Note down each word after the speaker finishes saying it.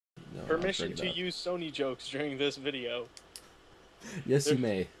Permission to use Sony jokes during this video. Yes, you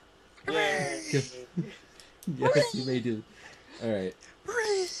may. Yeah. Yes, you may do. Alright.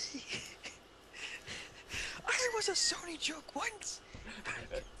 I was a Sony joke once. And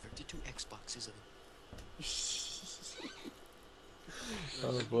I converted to Xboxism.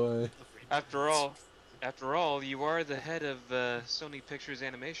 Oh boy. After all, you are the head of Sony Pictures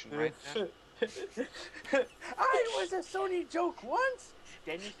Animation, right? I was a Sony joke once.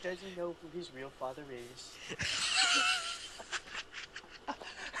 Dennis doesn't know who his real father is.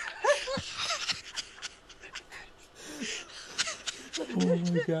 Oh my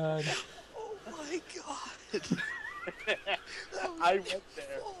god. Oh my god. I went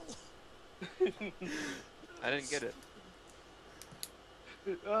there. I didn't get it.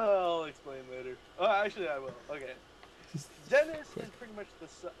 I'll explain later. Oh, actually, I will. Okay. Dennis is pretty much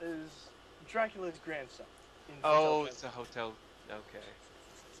is Dracula's grandson. Oh, it's a hotel. Okay.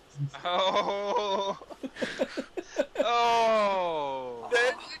 Oh. Oh.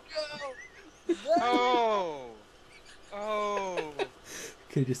 There you go. Oh. Oh.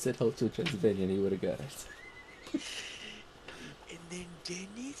 Could have just said Hotel Transylvania and he would have got it. And then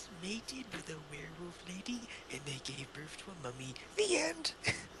Dennis mated with a werewolf lady, and they gave birth to a mummy. The end.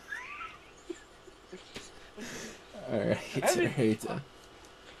 Alright.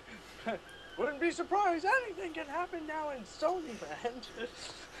 Wouldn't be surprised. Anything can happen now in Sony Land.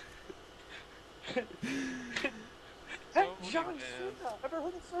 Hey, John Cena, ever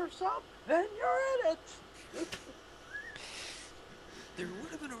heard of Surf's Up? Then you're in it. There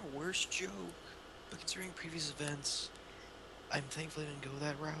would have been a worse joke, but considering previous events, I'm thankful I didn't go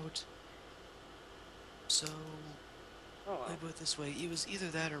that route. So, let me put it this way, it was either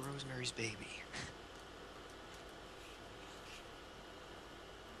that or Rosemary's Baby.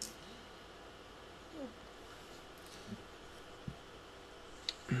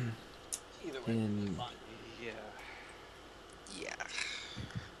 Either way, Yeah.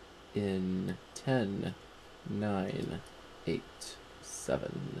 In 10, 9, 8,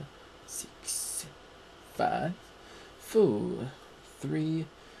 7, 6, 5, 4, 3,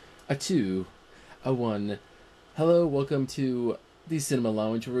 a 2, a 1. Hello, welcome to the Cinema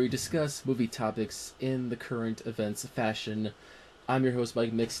Lounge, where we discuss movie topics in the current events fashion. I'm your host,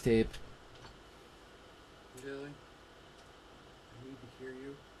 Mike Mixtape. Really? I need to hear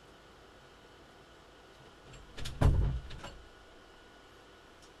you.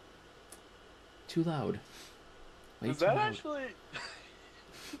 Too loud. Is that actually?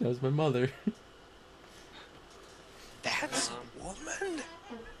 That was my mother. That's a woman?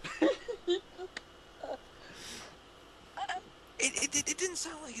 It didn't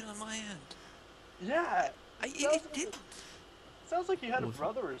sound like it on my end. Yeah. It didn't. Sounds like you had a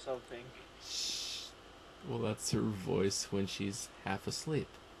brother or something. Well, that's her voice when she's half asleep.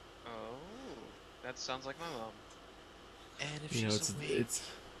 Oh, that sounds like my mom. And if You know, she's awake... it's...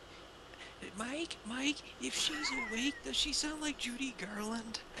 Mike, if she's awake, does she sound like Judy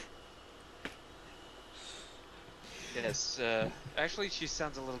Garland? Yes, actually she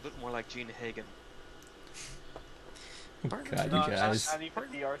sounds a little bit more like Gene Hagen. God, you guys. Not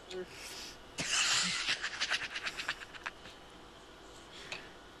even the Arthur.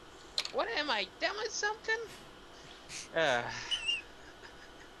 What am I, dumb or something?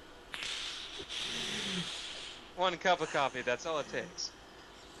 One cup of coffee, that's all it takes.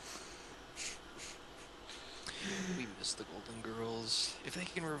 We miss the Golden Girls. If they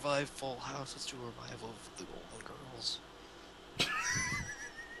can revive Full House, let's do a revival of the Golden Girls.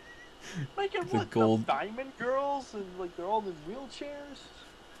 Like it what? The Diamond Girls and like they're all in wheelchairs.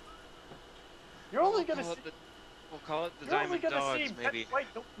 You're only gonna see. We'll call it the Diamond Dogs, maybe.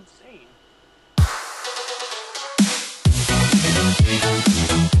 White, don't insane.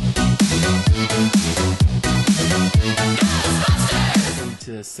 Welcome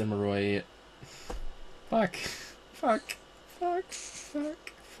to Cimarroy. Fuck. Welcome to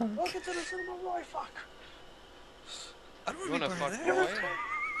the Cinema Roy. Fuck. I don't want to fuck Roy?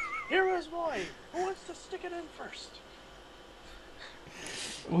 Here is Roy. Who wants to stick it in first?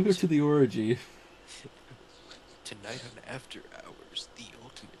 Welcome to the orgy. Tonight on After Hours, the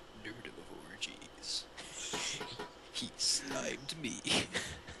ultimate nerd of orgies. He slimed me.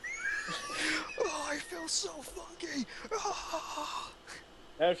 Oh, I feel so funky. Oh.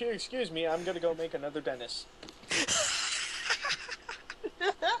 Now, if you excuse me, I'm gonna go make another Dennis.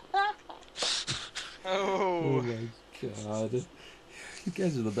 Oh my god. You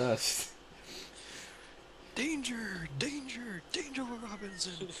guys are the best. Danger, danger, danger,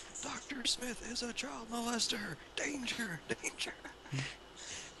 Robinson. Dr. Smith is a child molester. Danger, danger.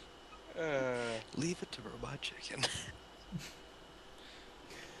 Leave it to Robot Chicken.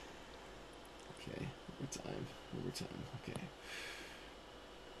 Overtime. Okay.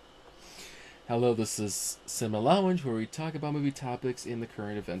 Hello, this is Cinema Lounge, where we talk about movie topics in the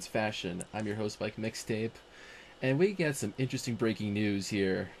current events fashion. I'm your host, Mike Mixtape, and we got some interesting breaking news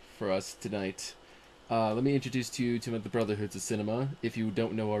here for us tonight. Let me introduce to you to the Brotherhoods of Cinema, if you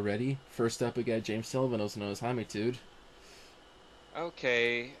don't know already. First up, we got James Sullivan, also known as Hamitude.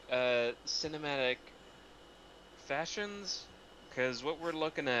 Okay, cinematic fashions? Because what we're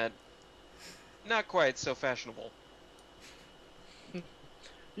looking at, not quite so fashionable.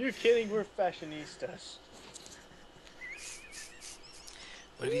 You're kidding, we're fashionistas.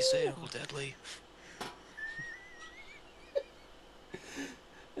 What did he say, Uncle Deadly?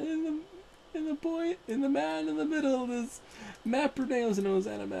 And the man in the middle is Matt Burnett, also known as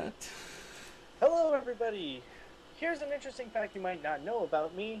Animat. Hello, everybody. Here's an interesting fact you might not know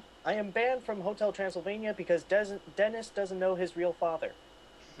about me. I am banned from Hotel Transylvania because Dennis doesn't know his real father.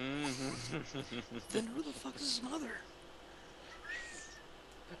 Then who the fuck is his mother?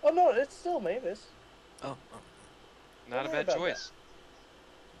 Oh no, it's still Mavis. Oh. Not a bad choice.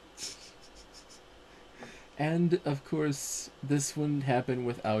 And, of course, this wouldn't happen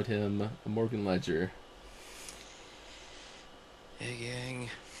without him, Morgan Ledger. Hey, gang.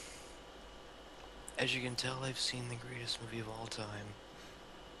 As you can tell, I've seen the greatest movie of all time.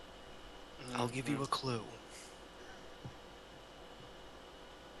 I'll give you a clue.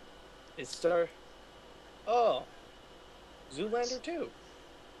 It's Star... Oh. Zoolander 2.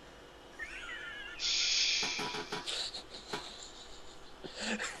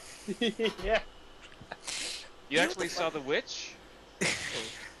 Yeah. You actually saw The Witch?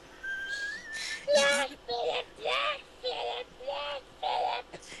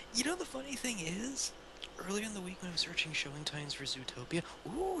 You know the funny thing is, earlier in the week when I was searching showing times for Zootopia,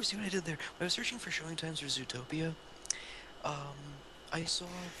 ooh, see what I did there? When I was searching for showing times for Zootopia, I saw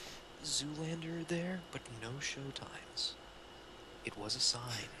Zoolander there, but no show times. It was a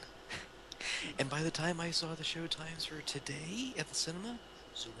sign. And by the time I saw the show times for today at the cinema,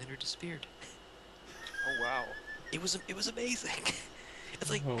 Zoolander disappeared. Oh wow. It was amazing. It's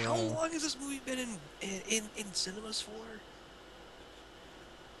like, Oh, how wow. long has this movie been in cinemas for?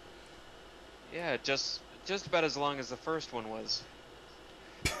 Yeah, just about as long as the first one was.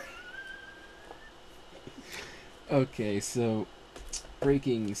 Okay, so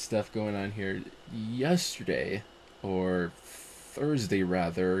breaking stuff going on here. Yesterday, or Thursday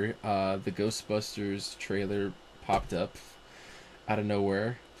rather, the Ghostbusters trailer popped up out of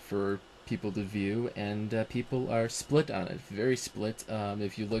nowhere for people to view, and people are split on it. Very split.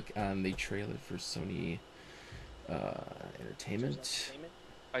 If you look on the trailer for Sony Entertainment.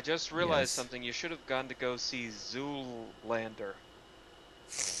 I just realized Yes. something. You should have gone to go see Zoolander.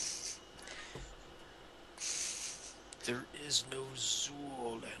 There is no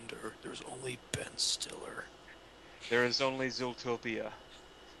Zoolander. There's only Ben Stiller. There is only Zootopia.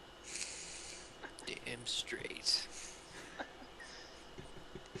 Damn straight.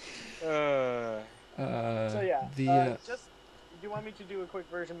 So yeah, The just... Do you want me to do a quick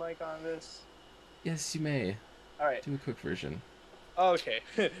version, Mike, on this? yes, you may Alright. do a quick version. Okay,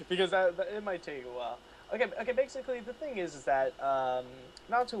 because it might take a while. Okay. Basically, the thing is that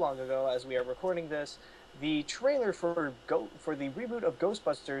not too long ago, as we are recording this, the trailer for the reboot of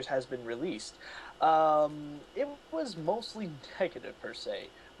Ghostbusters has been released. It was mostly negative per se.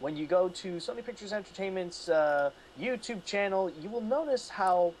 When you go to Sony Pictures Entertainment's YouTube channel, you will notice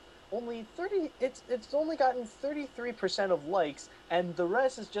how it's only gotten 33% of likes, and the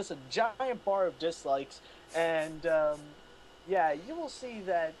rest is just a giant bar of dislikes. And yeah, you will see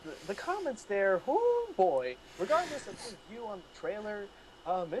that the comments there, oh boy, regardless of your view on the trailer,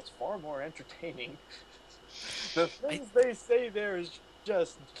 it's far more entertaining. The things they say there is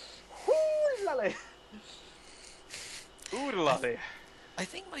just, whoo-lally. Oodalali. I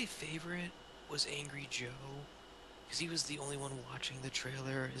think my favorite was Angry Joe, because he was the only one watching the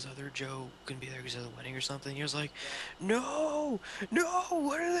trailer. His other Joe couldn't be there because of the wedding or something. He was like, no,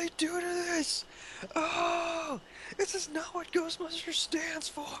 what did they do to this? Oh, this is not what Ghostbusters stands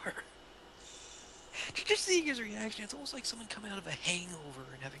for. Just seeing his reaction, it's almost like someone coming out of a hangover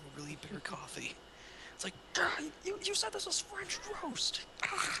and having really bitter coffee. It's like, you said this was French roast.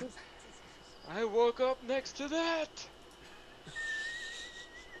 I woke up next to that.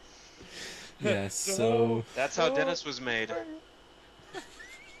 Yeah, so That's how Dennis was made.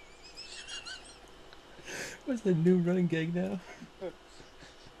 what's the new running gag now?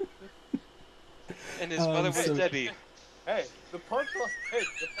 And his mother was so- Debbie. Hey, the punchline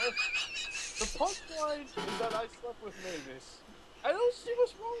is that I slept with Mavis. I don't see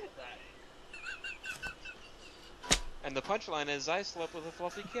what's wrong with that. And the punchline is, I slept with a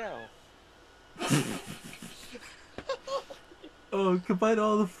fluffy cow. Oh, combine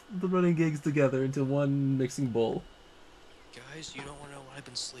all the running gigs together into one mixing bowl. Guys, you don't want to know what I've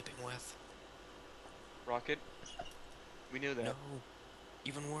been sleeping with. Rocket. We knew that. No,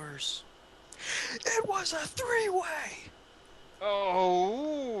 even worse. It was a three-way!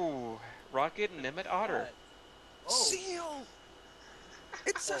 Oh, Rocket and Emmett Otter. Oh. Seal!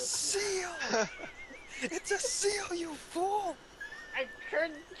 It's a seal! It's a seal, you fool! I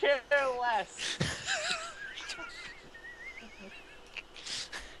couldn't care less.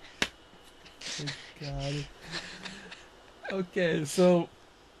 God. Okay, so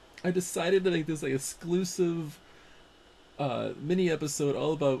I decided to make this like exclusive mini episode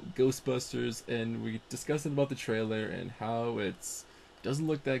all about Ghostbusters, and we discussing about the trailer and how it's doesn't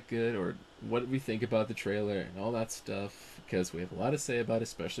look that good, or what we think about the trailer and all that stuff, because we have a lot to say about it,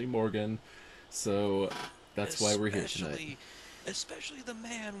 especially Morgan. So that's why we're here tonight. Especially the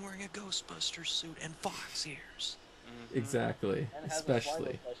man wearing a Ghostbusters suit and fox ears. Mm-hmm. Exactly.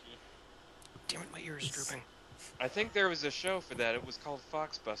 Especially. Damn it, my ear is drooping. I think there was a show for that. It was called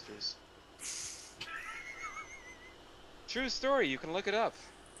Foxbusters. True story. You can look it up.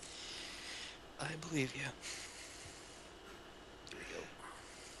 I believe you. Here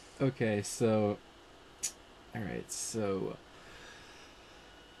we go. Okay, so... Alright, so...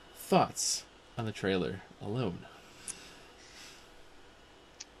 Thoughts on the trailer alone?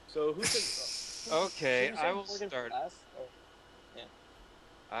 So who can... Okay, I will start.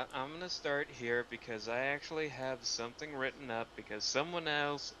 Oh, I'm going to start here because I actually have something written up because someone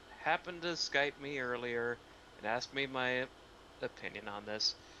else happened to Skype me earlier and asked me my opinion on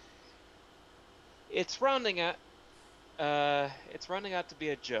this. It's rounding out to be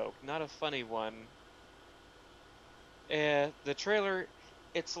a joke, not a funny one. The trailer,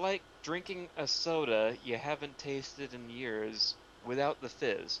 it's like drinking a soda you haven't tasted in years without the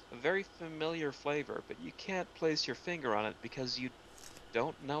fizz. A very familiar flavor, but you can't place your finger on it because you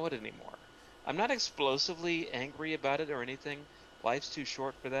don't know it anymore. I'm not explosively angry about it or anything. Life's too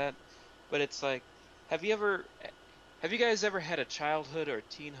short for that. But it's like, have you guys ever had a childhood or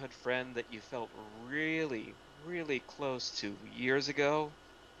teenhood friend that you felt really, really close to years ago?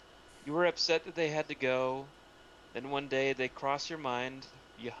 You were upset that they had to go. Then one day they cross your mind.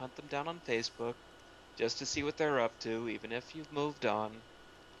 You hunt them down on Facebook just to see what they're up to, even if you've moved on.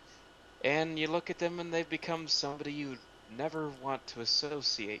 And you look at them and they've become somebody you never want to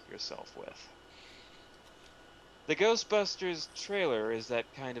associate yourself with. The Ghostbusters trailer is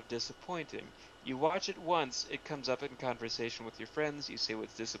that kind of disappointing. You watch it once, it comes up in conversation with your friends, you say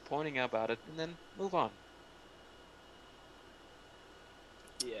what's disappointing about it, and then move on.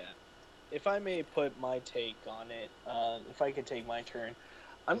 yeah. If I may put my take on it, if I could take my turn,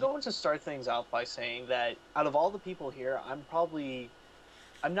 I'm going to start things out by saying that out of all the people here, I'm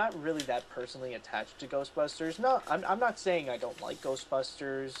not really that personally attached to Ghostbusters. No, I'm not saying I don't like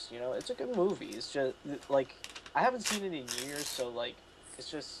Ghostbusters. You know, it's a good movie. It's just, like, I haven't seen it in years, so, like, it's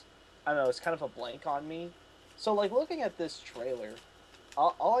just, I don't know, it's kind of a blank on me. So, like, looking at this trailer,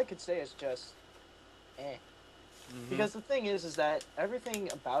 all I could say is just, eh. Mm-hmm. Because the thing is that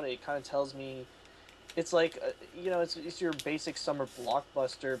everything about it kind of tells me it's like, you know, it's your basic summer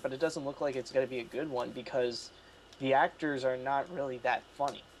blockbuster, but it doesn't look like it's going to be a good one because the actors are not really that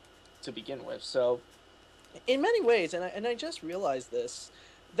funny to begin with. So, in many ways, and I just realized this,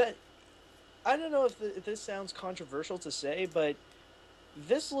 that I don't know if this sounds controversial to say, but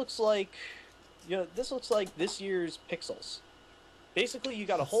this looks like, you know, this looks like this year's Pixels. Basically, you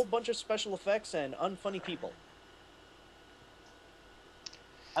got a whole bunch of special effects and unfunny people.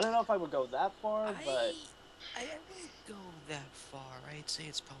 I don't know if I would go that far, but I wouldn't go that far. I'd say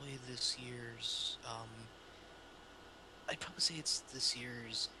it's probably this year's, I'd probably say it's this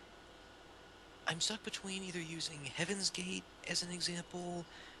year's... I'm stuck between either using Heaven's Gate as an example,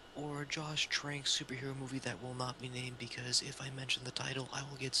 or Josh Trank's superhero movie that will not be named because if I mention the title, I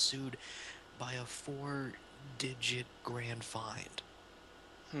will get sued by a 4-digit grand find.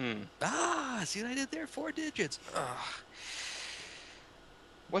 See what I did there? 4 digits. Ugh.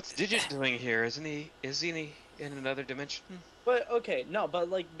 What's Digit doing here? Is he in another dimension? But okay, no, but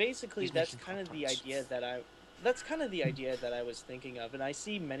like basically He's that's making kind of the pop-tarts. idea that I was thinking of, and I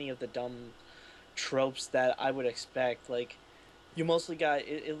see many of the dumb tropes that I would expect. Like, you mostly got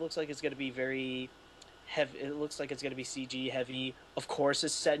it looks like it's going to be very heavy. It looks like it's going to be CG heavy. Of course,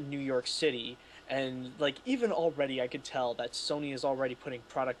 it's set in New York City, and like even already I could tell that Sony is already putting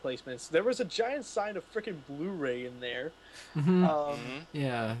product placements. There was a giant sign of freaking Blu-ray in there.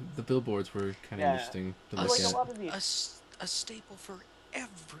 Yeah, the billboards were kind of interesting to look like at. a lot of the A staple for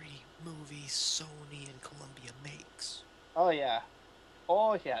every movie Sony and Columbia makes. Oh yeah.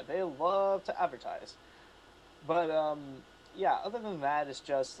 Oh yeah, they love to advertise. But yeah. Other than that, it's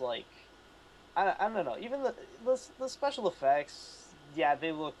just like I don't know. Even the special effects, yeah,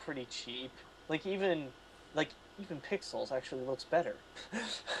 they look pretty cheap. Like like even Pixels actually looks better.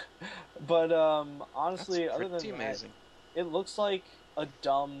 But That's honestly, other than pretty that, amazing. it looks like a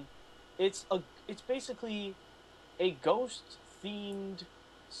dumb. It's basically a ghost themed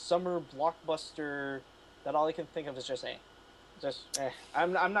summer blockbuster that all I can think of is just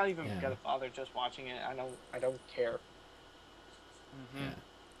I'm not even Yeah, gonna bother just watching it. I don't care. Hmm. yeah,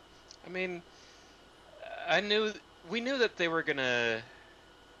 I mean, I knew we knew that they were gonna.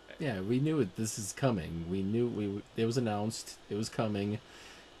 yeah. We knew it. This is coming. We knew it was announced. It was coming.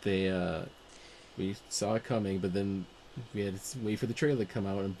 They we saw it coming, but then we had to wait for the trailer to come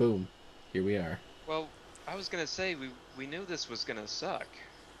out, and boom, here we are. Well, I was gonna say we knew this was gonna suck,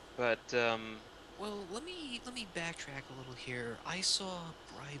 but Well, let me backtrack a little here. I saw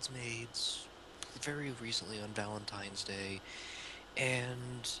Bridesmaids very recently on Valentine's Day,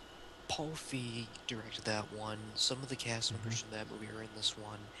 and Paul Feig directed that one. Some of the cast Mm-hmm. members from that movie are in this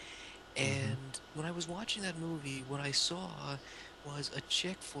one. Mm-hmm. And when I was watching that movie, what I saw was a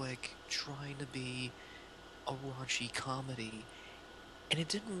chick flick trying to be a raunchy comedy. And it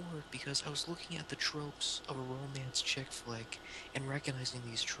didn't work because I was looking at the tropes of a romance chick flick and recognizing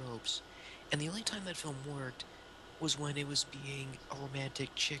these tropes. And the only time that film worked was when it was being a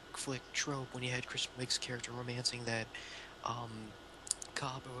romantic chick flick trope, when you had Kristen Wiig's character romancing that um,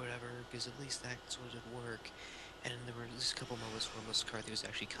 cop or whatever, because at least that sort of did work. And there were at least a couple moments where Melissa McCarthy was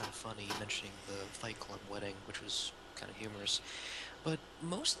actually kind of funny, mentioning the Fight Club wedding, which was kind of humorous. But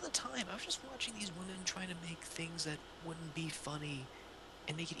most of the time, I was just watching these women trying to make things that wouldn't be funny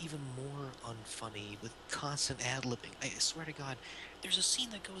and make it even more unfunny with constant ad-libbing. I swear to God, there's a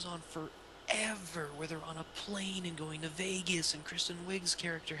scene that goes on forever where they're on a plane and going to Vegas, and Kristen Wiig's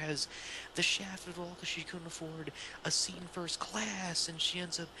character has the shaft of it all because she couldn't afford a seat in first class, and she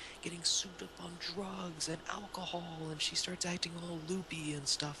ends up getting souped up on drugs and alcohol, and she starts acting all loopy and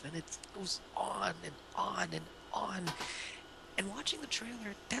stuff, and it goes on and on and on. And watching the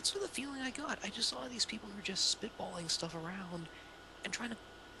trailer, that's what the feeling I got. I just saw these people who were just spitballing stuff around and trying to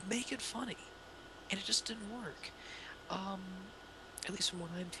make it funny, and it just didn't work. Um, at least from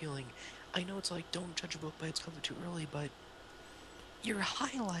what I'm feeling. I know it's like don't judge a book by its cover too early, but your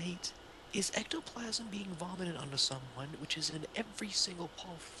highlight is ectoplasm being vomited onto someone, which is in every single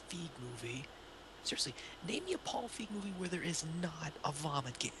Paul Feig movie. Seriously, name me a Paul Feig movie where there is not a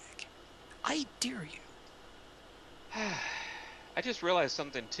vomit gag. I dare you. I just realized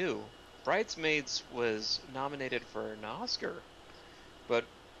something too. Bridesmaids was nominated for an Oscar, but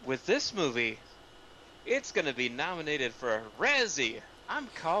with this movie, it's gonna be nominated for a Razzie. I'm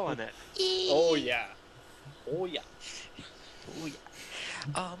calling it. Oh yeah. Oh yeah. Oh yeah.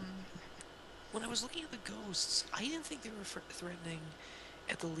 Um, when I was looking at the ghosts, I didn't think they were threatening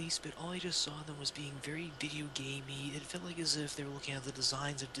at the least bit. All I just saw them was being very video gamey. It felt like as if they were looking at the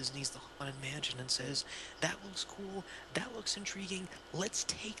designs of Disney's The Haunted Mansion and says, that looks cool, that looks intriguing, let's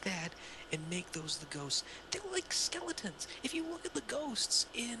take that and make those the ghosts. They were like skeletons. If you look at the ghosts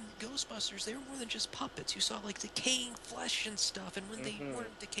in Ghostbusters, they were more than just puppets. You saw like decaying flesh and stuff, and when they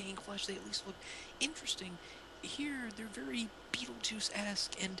weren't decaying flesh, they at least looked interesting. Here, they're very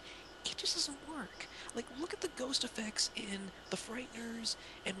Beetlejuice-esque, and it just doesn't work. Like, look at the ghost effects in The Frighteners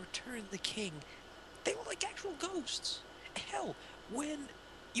and Return of the King. They look like actual ghosts. Hell, when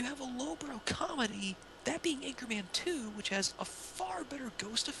you have a lowbrow comedy, that being Anchorman 2, which has a far better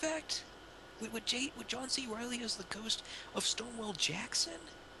ghost effect, with John C. Reilly as the ghost of Stonewall Jackson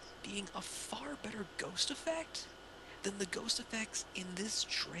being a far better ghost effect than the ghost effects in this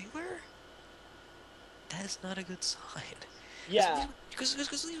trailer, that's not a good sign. Yeah. Because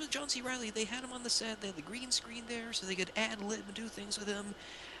with John C. Reilly, they had him on the set, they had the green screen there, so they could ad-lib and do things with him.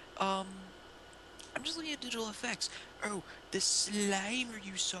 Um, I'm just looking at digital effects. Oh, the Slimer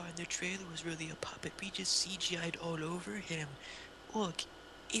you saw in the trailer was really a puppet. We just CGI'd all over him. Look,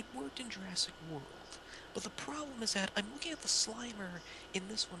 it worked in Jurassic World. But the problem is that I'm looking at the Slimer in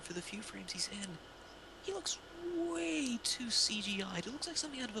this one for the few frames he's in. He looks way too CGI'd. It looks like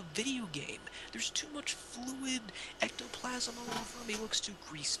something out of a video game. There's too much fluid ectoplasm all over him. He looks too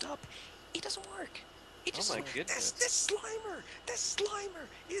greased up. It doesn't work. It Oh just my this goodness. this Slimer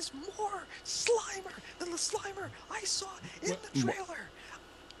is more Slimer than the Slimer I saw in the trailer.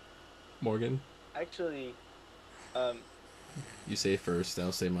 Morgan, Actually, um, you say first.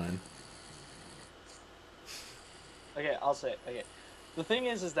 I'll say mine. okay, I'll say okay. The thing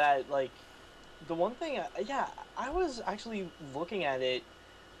is that like the one thing, yeah, I was actually looking at it.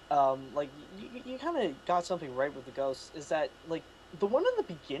 Like you kind of got something right with the ghosts. Is that like the one in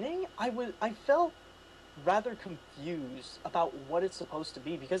the beginning, I felt rather confused about what it's supposed to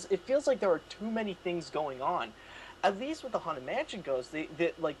be because it feels like there are too many things going on. At least with the Haunted Mansion ghosts,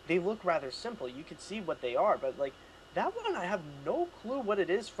 they look rather simple. You can see what they are, but like that one, I have no clue what it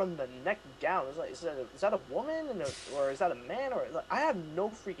is from the neck down. It's like, is that a woman or is that a man? Or like, I have no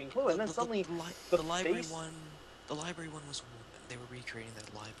freaking clue. And then suddenly, the library face. one, the library one was a woman. They were recreating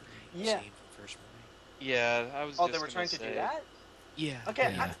that library Yeah. scene from the first movie. Yeah, I was Oh, just they were gonna trying say. to do that. Yeah.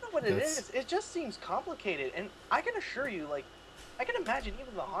 Okay, Yeah, I don't know what it is. It just seems complicated, and I can assure you, like, I can imagine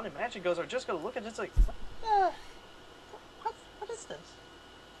even the Haunted Mansion goes are just gonna look at it, it's like, what is this?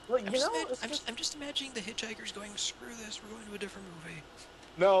 Like, I'm just imagining the hitchhikers going, screw this, we're going to a different movie.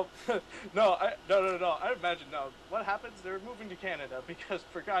 No, no. I imagine no. What happens? They're moving to Canada because,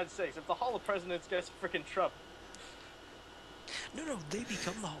 for God's sakes, if the Hall of Presidents gets freaking Trump. No, they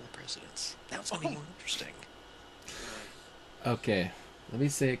become the Hall of Presidents. That's gonna be more interesting. Okay, let me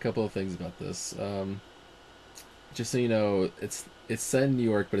say a couple of things about this. Just so you know, it's set in New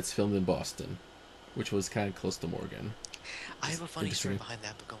York, but it's filmed in Boston, which was kind of close to Morgan. I have a funny story behind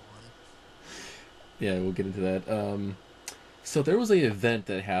that, but go on. Yeah, we'll get into that. So there was an event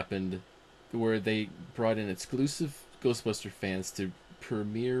that happened where they brought in exclusive Ghostbuster fans to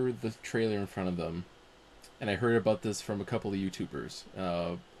premiere the trailer in front of them, and I heard about this from a couple of YouTubers.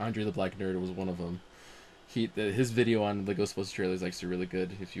 Andre the Black Nerd was one of them. His video on the Ghostbusters trailer is actually really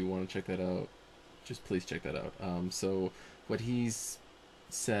good. If you want to check that out, just please check that out. So what he's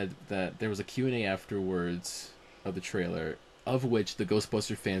said that there was a Q&A afterwards of the trailer, of which the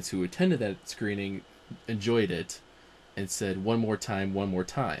Ghostbuster fans who attended that screening enjoyed it and said one more time, one more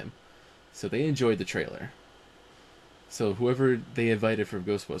time. So they enjoyed the trailer. So whoever they invited from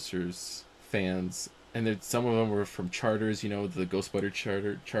Ghostbusters fans, and some of them were from charters, the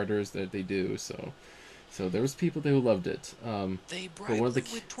Ghostbuster charters that they do. So there was people who loved it. They bribed them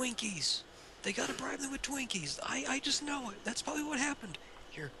with Twinkies. They gotta bribe them with Twinkies. I just know it. That's probably what happened.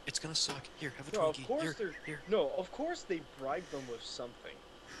 Here, it's gonna suck. Here, have a Twinkie. Of course here. No, of course they bribed them with something.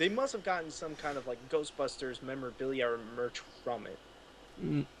 They must have gotten some kind of like Ghostbusters memorabilia or merch from it.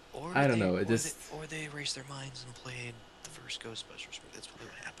 I don't know. Or they erased their minds and played the first Ghostbusters movie. That's probably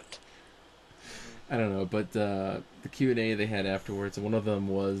what happened. I don't know, but the Q&A they had afterwards, one of them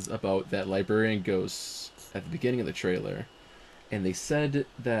was about that librarian ghost at the beginning of the trailer, and they said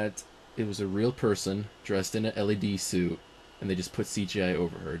that it was a real person dressed in an LED suit, and they just put CGI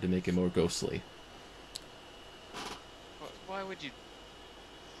over her to make it more ghostly. Why would you?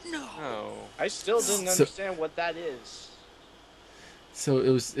 No. I still didn't understand what that is. So it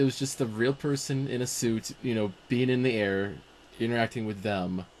was just a real person in a suit, being in the air, interacting with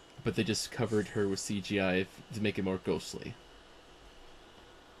them, but they just covered her with CGI to make it more ghostly.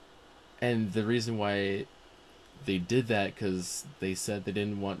 And the reason why they did that, because they said they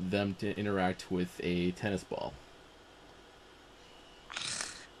didn't want them to interact with a tennis ball.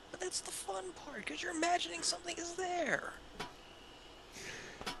 But that's the fun part, because you're imagining something is there.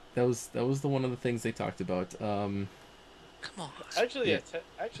 That was the one of the things they talked about. Come on. Actually,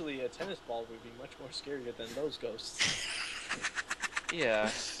 a tennis ball would be much more scarier than those ghosts. Yeah.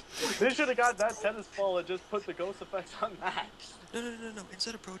 They should have got that tennis ball and just put the ghost effects on that. No.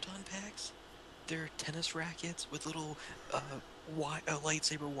 Instead of proton packs, they're tennis rackets with little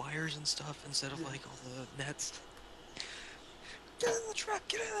lightsaber wires and stuff instead of like all the nets. Get in the trap!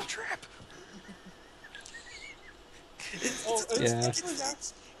 Get in the trap!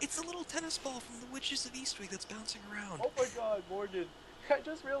 It's a little tennis ball from the Witches of Eastwick that's bouncing around. Oh my God, Morgan! I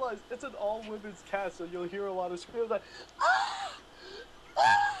just realized it's an all-women's cast, so you'll hear a lot of screams like, ah!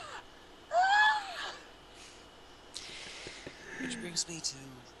 Ah! Ah! Which brings me to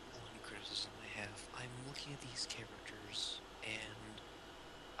one criticism I have. I'm looking at these characters, and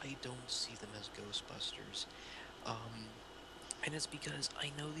I don't see them as Ghostbusters. And it's because I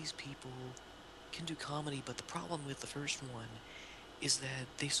know these people can do comedy, but the problem with the first one is that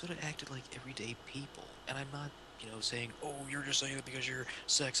they sort of acted like everyday people. And I'm not, saying, oh, you're just saying it because you're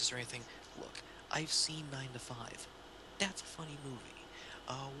sexist or anything. Look, I've seen 9 to 5. That's a funny movie.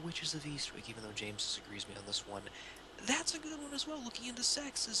 Witches of Eastwick, even though James disagrees with me on this one, that's a good one as well, looking into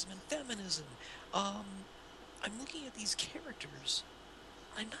sexism and feminism. I'm looking at these characters.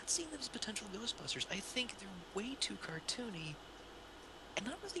 I'm not seeing them as potential Ghostbusters. I think they're way too cartoony and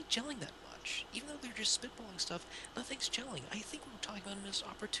not really gelling that much. Even though they're just spitballing stuff, nothing's gelling. I think we're talking about a missed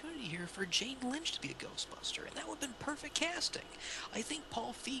opportunity here for Jane Lynch to be a Ghostbuster, and that would have been perfect casting. I think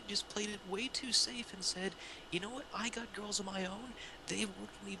Paul Feig just played it way too safe and said, you know what, I got girls of my own, they've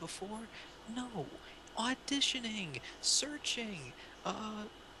worked with me before. No. Auditioning, searching,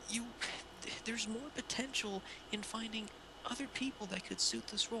 there's more potential in finding other people that could suit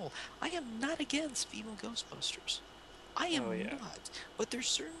this role. I am not against female Ghostbusters. I Oh am yeah. not. But there's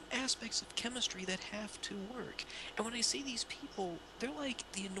certain aspects of chemistry that have to work. And when I see these people, they're like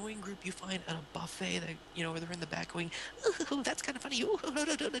the annoying group you find at a buffet that, where they're in the back going, ooh, that's kind of funny. Ooh, no,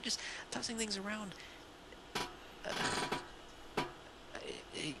 no, no, no, just tossing things around.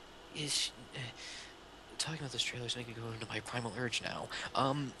 Is talking about this trailer is making me go into my primal urge now.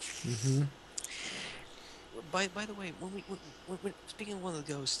 Mm-hmm. By the way, speaking of one of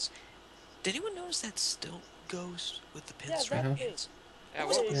the ghosts, did anyone notice that stilt ghost with the Yeah, pinstripe that Uh-huh. thing. hands? Yeah, What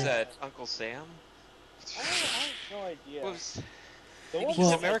was Yeah, up what with was yeah. that? that, Uncle Sam? I have no idea. What was... The Maybe one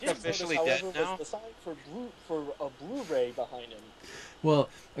he's Is thing Well, I America did notice, officially dead however, was now? the sign for a Blu-ray behind him. well,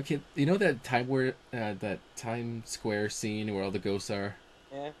 okay. You know that that Times Square scene where all the ghosts are.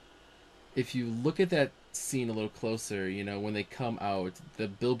 Yeah. If you look at that scene a little closer, when they come out, the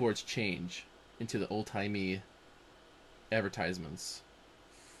billboards change into the old timey advertisements.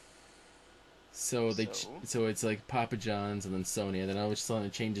 So? So it's like Papa John's and then Sony, and then all of a sudden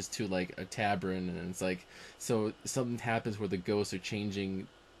it changes to like a Tabron, and it's like so something happens where the ghosts are changing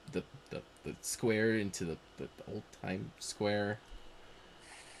the square into the old time square.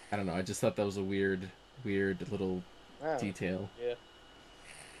 I don't know. I just thought that was a weird little I don't know. detail. Yeah.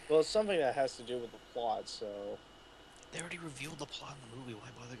 Well, it's something that has to do with the plot, so. They already revealed the plot in the movie. Why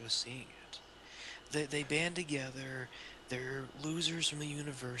bother go seeing it? They band together. They're losers from the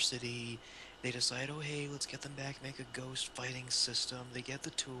university. They decide, oh hey, let's get them back, make a ghost fighting system. They get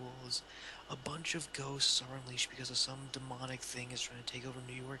the tools. A bunch of ghosts are unleashed because of some demonic thing is trying to take over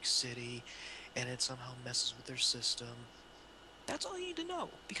New York City, and it somehow messes with their system. That's all you need to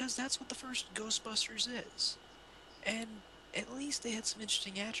know, because that's what the first Ghostbusters is. And at least they had some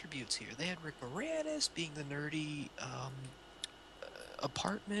interesting attributes here. They had Rick Moranis being the nerdy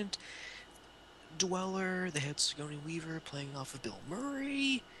apartment dweller. They had Sigourney Weaver playing off of Bill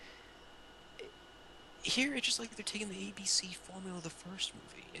Murray. Here, it's just like they're taking the ABC formula of the first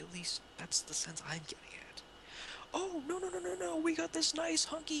movie. At least that's the sense I'm getting at. Oh, no, no, no, no, no. We got this nice,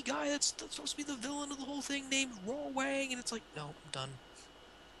 hunky guy that's supposed to be the villain of the whole thing named Raw Wang. And it's like, no, I'm done.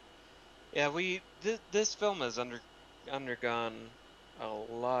 Yeah, this film has undergone a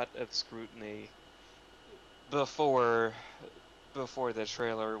lot of scrutiny before before the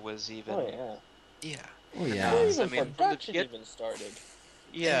trailer was even Oh yeah. Yeah. Oh Before yeah. announced. I even mean, from the production get, even started.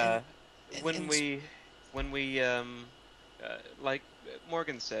 yeah, And when we like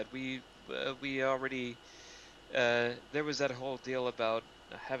Morgan said, we already there was that whole deal about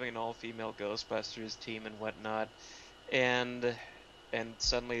having an all-female Ghostbusters team and whatnot, and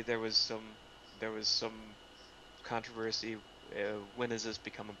suddenly there was some controversy. When does this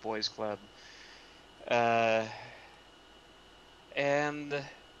become a boys' club? Uh, and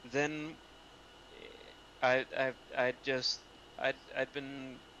then I just I'd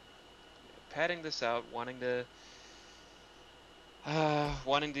been patting this out, wanting to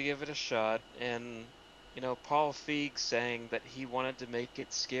give it a shot, and Paul Feig saying that he wanted to make it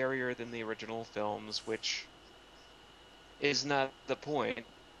scarier than the original films, which is not the point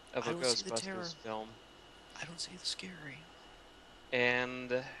of I a don't see the terror. Ghostbusters film. I don't see the scary.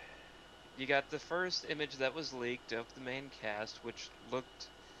 And you got the first image that was leaked of the main cast, which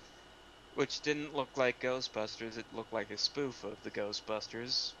didn't look like Ghostbusters. It looked like a spoof of the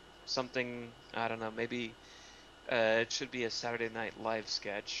Ghostbusters. Something, I don't know, maybe it should be a Saturday Night Live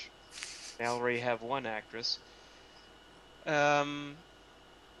sketch. They already have one actress. Um,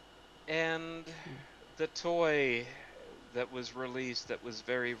 and the toy that was released that was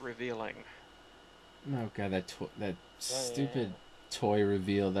very revealing. Oh god, that Oh yeah. stupid toy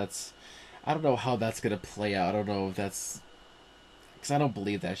reveal. I don't know how that's gonna play out. I don't know if that's because I don't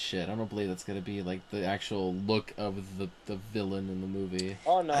believe that shit. I don't believe that's gonna be like the actual look of the villain in the movie.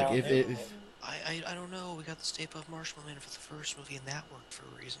 Oh I Like no. don't if know. if I don't know. We got the Stay Puft Marshmallow Man for the first movie, and that worked for a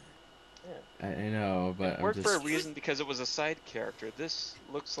reason. Yeah. I know, It but I'm worked for a just reason because it was a side character. This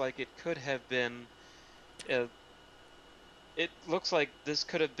looks like it could have been. Uh, it looks like this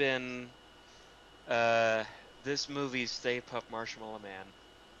could have been uh, this movie's Stay Puft Marshmallow Man,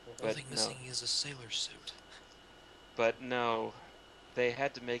 The only but thing no, missing is a sailor suit. no, they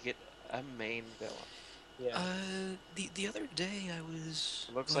had to make it a main villain. Yeah. The other day I was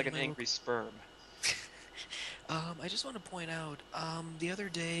It looks going like to an my local. angry sperm. I just want to point out. The other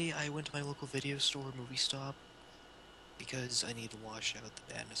day I went to my local video store, movie stop, because I need to wash out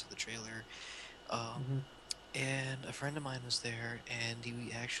the badness of the trailer. Um, Mhm. and a friend of mine was there, and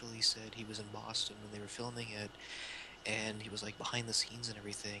he actually said he was in Boston when they were filming it, and he was like behind the scenes and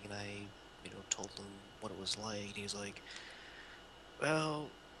everything, and I, told him what it was like, and he was like,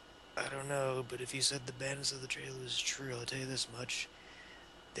 well, I don't know, but if you said the badness of the trailer was true, I'll tell you this much.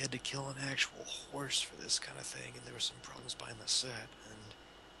 They had to kill an actual horse for this kind of thing, and there were some problems behind the set, and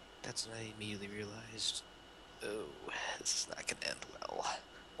that's when I immediately realized, oh, this is not gonna end well.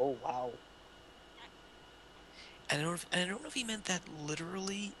 Oh wow. And I don't know if he meant that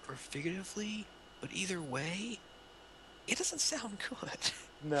literally or figuratively, but either way, it doesn't sound good.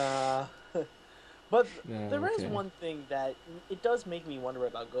 Nah. But No, there is okay. one thing that it does make me wonder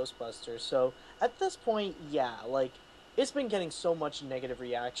about Ghostbusters. So at this point, yeah, like it's been getting so much negative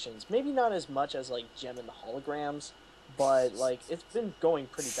reactions. Maybe not as much as like Gem and the Holograms, but like it's been going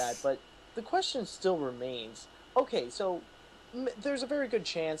pretty bad. But the question still remains. Okay, so there's a very good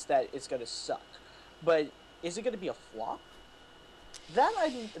chance that it's gonna suck, but is it gonna be a flop? That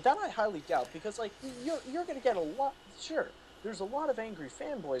I highly doubt because like you're gonna get a lot. Sure, there's a lot of angry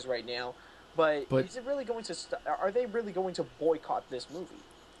fanboys right now, but But is it really going to? Are they really going to boycott this movie?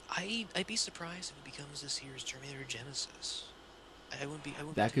 I'd be surprised if it becomes this year's Terminator Genesis. I wouldn't be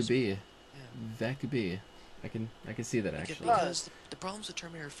that too could surprised. be. Yeah. That could be. I can see that actually. Because the problems with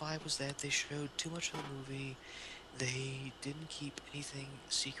Terminator 5 was that they showed too much of the movie. They didn't keep anything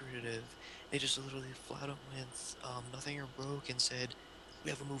secretive. They just literally flat out went nothing or broke and said,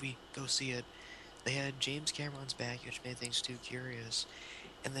 "We have a movie, go see it." They had James Cameron's back, which made things too curious.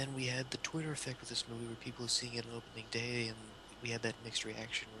 And then we had the Twitter effect with this movie where people were seeing it on opening day, and we had that mixed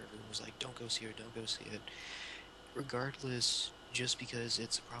reaction where everyone was like, "Don't go see it, don't go see it." Regardless, just because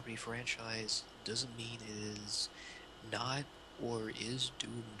it's a property franchise doesn't mean it is not or is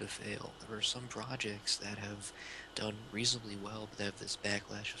doomed to fail. There are some projects that have done reasonably well, but they have this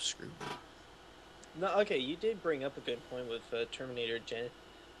backlash of scrutiny. No, okay, you did bring up a good point with Terminator Genesis.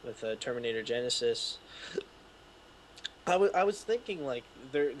 I was thinking like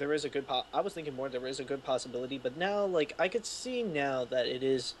there is a good I was thinking more there is a good possibility, but now like I could see now that it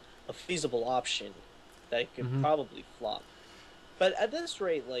is a feasible option that could Mm-hmm. probably flop. But at this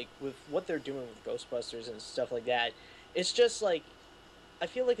rate, like with what they're doing with Ghostbusters and stuff like that, it's just like I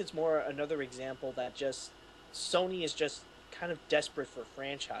feel like it's more another example that just Sony is just kind of desperate for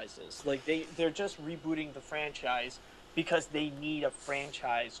franchises. Like they're just rebooting the franchise because they need a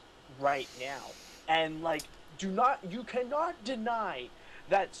franchise right now. And like you cannot deny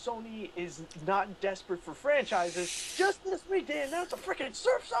that Sony is not desperate for franchises. Just this week they announced a freaking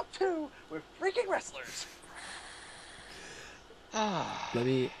Surf's Up 2 with freaking wrestlers. Let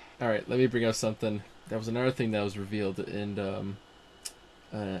me. All right. Let me bring up something. That was another thing that was revealed, and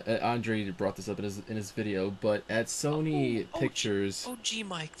Andre brought this up in his video. But at Sony Pictures, Gee,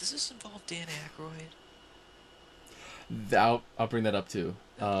 Mike, does this involve Dan Aykroyd? I'll bring that up too.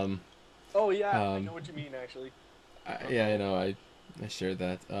 Okay. Oh yeah, I know Um, what you mean actually. yeah, I know. I shared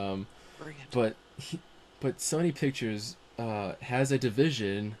that. Bring it. But but Sony Pictures has a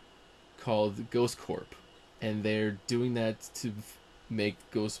division called Ghost Corp, and they're doing that to make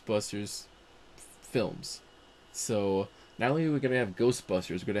Ghostbusters films. So not only are we gonna have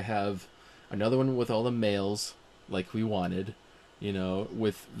Ghostbusters, we're gonna have another one with all the males, like we wanted.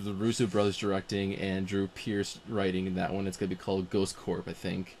 With the Russo brothers directing and Drew Pearce writing in that one. It's gonna be called Ghost Corp, I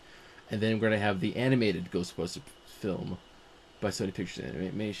think. And then we're gonna have the animated Ghostbuster film by Sony Pictures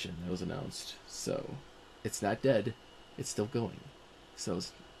Animation that was announced. So it's not dead; it's still going. So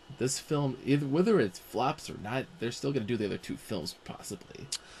this film, either whether it flops or not, they're still gonna do the other two films possibly.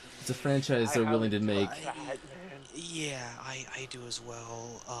 It's a franchise they're willing to make. Yeah, I do as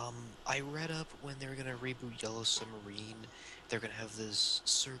well. I read up when they're gonna reboot Yellow Submarine, they're gonna have this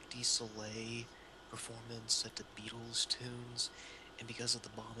Cirque du Soleil performance set to Beatles tunes, and because of the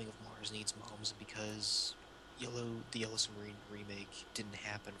bombing of Mars Needs Moms, and because the Yellow Submarine remake didn't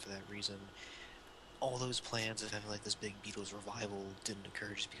happen for that reason, all those plans of having like this big Beatles revival didn't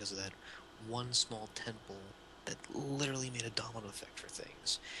occur just because of that one small temple that literally made a domino effect for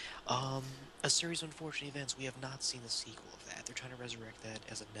things. Um, a series of unfortunate events. We have not seen the sequel of that. They're trying to resurrect that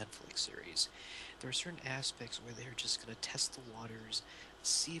as a Netflix series. There are certain aspects where they're just going to test the waters,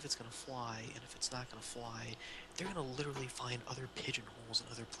 see if it's going to fly, and if it's not going to fly, they're going to literally find other pigeonholes and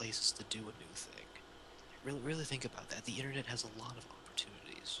other places to do a new thing. Really think about that. The internet has a lot of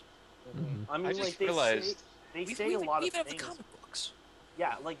opportunities. Mm-hmm. I mean, I like just realized. they say a lot We of even have the things. comic books.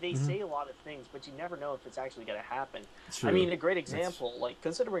 Yeah, like they Mm-hmm. say a lot of things, but you never know if it's actually going to happen. True. I mean, a great example, like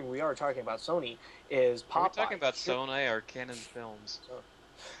considering we are talking about Sony, is Popeye. Are we talking about Sony or Canon Films?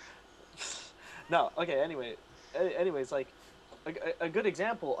 No, okay. Anyways, like a good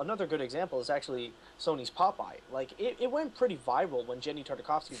example, another good example is actually Sony's Popeye. Like it went pretty viral when Jenny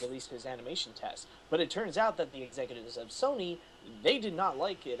Tartakovsky released his animation test, but it turns out that the executives of Sony they did not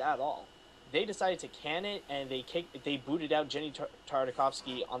like it at all. they decided to can it, and they booted out Jenny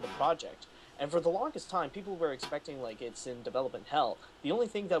Tartakovsky on the project. And for the longest time, people were expecting like it's in development hell. The only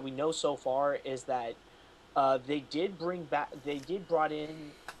thing that we know so far is that they did brought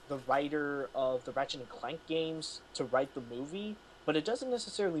in the writer of the Ratchet and Clank games to write the movie, but it doesn't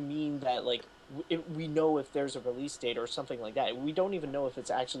necessarily mean that like we know if there's a release date or something like that. We don't even know if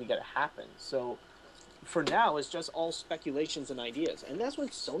it's actually going to happen. So for now, it's just all speculations and ideas, and that's what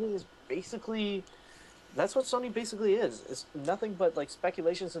Sony is basically. That's what Sony basically is. It's nothing but like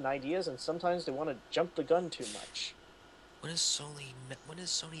speculations and ideas, and sometimes they want to jump the gun too much. When is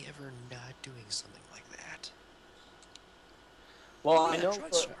Sony ever not doing something like that? Well,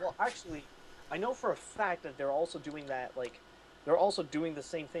 actually, I know for a fact that they're also doing that. Like, they're also doing the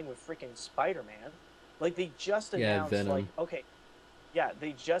same thing with freaking Spider-Man. Like, they just announced, Venom.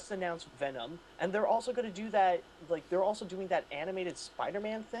 they just announced Venom, and they're also going to do that. Like, they're also doing that animated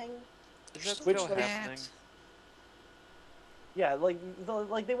Spider-Man thing. Is that still happening? Yeah, like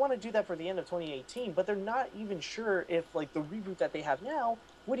they want to do that for the end of 2018, but they're not even sure if like the reboot that they have now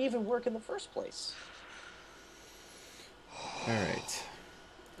would even work in the first place. All right.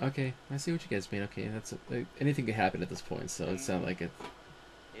 Okay, I see what you guys mean. Okay, anything could happen at this point, so it sounds like it.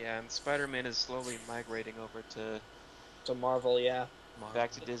 Yeah, and Spider-Man is slowly migrating over to Marvel, yeah.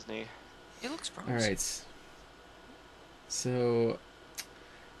 Back to Disney. It looks promising. All right. So,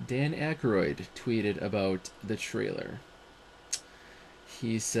 Dan Aykroyd tweeted about the trailer.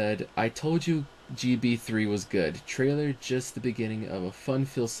 He said, "I told you GB3 was good. Trailer just the beginning of a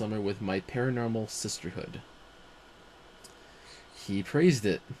fun-filled summer with my paranormal sisterhood." He praised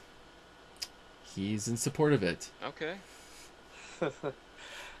it. He's in support of it. Okay.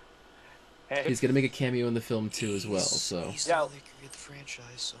 Hey. He's gonna make a cameo in the film too as well. So he's the created the franchise,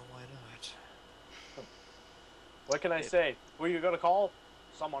 so why not? What can I say? Who are you gonna call?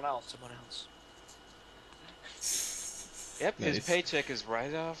 Someone else. Someone else. Yep, Nice. his paycheck is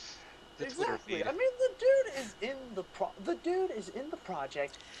right off the Twitter feed. I mean, the dude is in the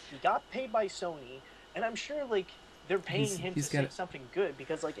project. He got paid by Sony, and I'm sure like they're paying him to say something good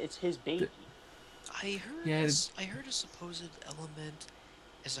because like it's his baby. I heard a supposed element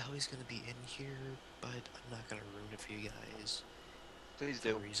as to how he's gonna be in here, but I'm not gonna ruin it for you guys. Please for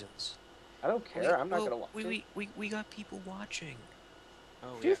do. reasons. I don't care. I'm not gonna watch it. We got people watching.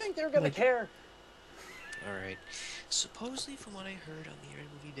 Oh, Do you think they're gonna care? Alright. Supposedly, from what I heard on the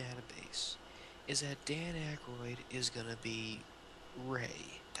Internet Movie Database, is that Dan Aykroyd is gonna be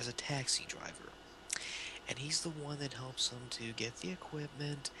Ray as a taxi driver. And he's the one that helps them to get the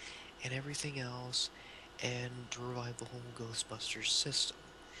equipment and everything else and to revive the whole Ghostbusters system.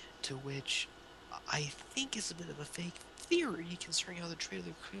 To which I think is a bit of a fake theory, considering how the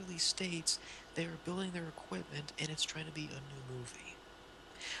trailer clearly states they are building their equipment and it's trying to be a new movie.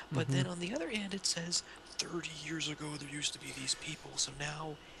 But then on the other hand, it says 30 years ago there used to be these people, so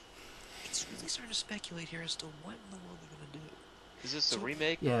now it's really starting to speculate here as to what in the world they're going to do. Is this a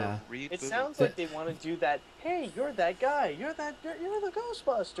remake or a reboot? It sounds like they want to do that. Hey, you're that guy. You're the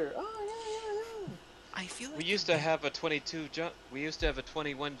Ghostbuster. Oh yeah. I feel like we used to have a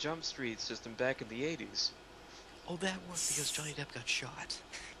 21 Jump Street system back in the 80s. Oh, that was because Johnny Depp got shot.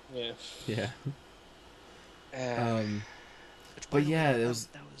 Yeah. Yeah. But yeah, that was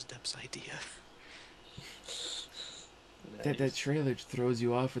Depp's idea. That trailer throws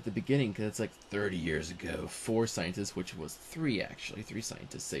you off at the beginning because it's like 30 years ago, 4 scientists, which was 3 actually, 3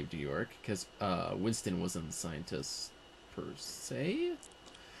 scientists saved New York because Winston wasn't the scientist per se.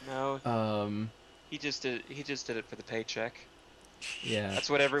 No. He just did it for the paycheck. Yeah. That's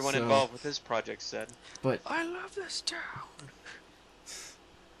what everyone involved with this project said. But I love this town.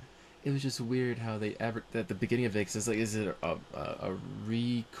 It was just weird how they at the beginning of it, cause it's like, is it a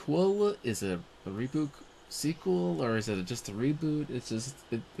requel? Is it a reboot sequel, or is it just a reboot? It's just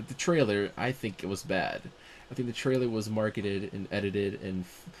the trailer. I think it was bad. I think the trailer was marketed and edited and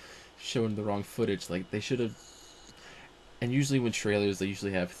showing the wrong footage. Like they should have. And usually when trailers, they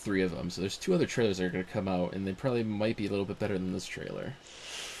usually have 3 of them. So there's 2 other trailers that are gonna come out, and they probably might be a little bit better than this trailer.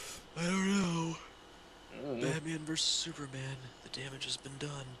 I don't know. Batman vs Superman. The damage has been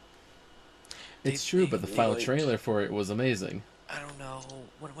done. It's true, but the final trailer for it was amazing. I don't know.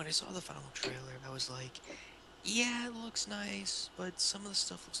 When I saw the final trailer, I was like, yeah, it looks nice, but some of the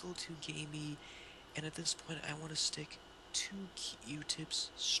stuff looks a little too gamey. And at this point, I want to stick 2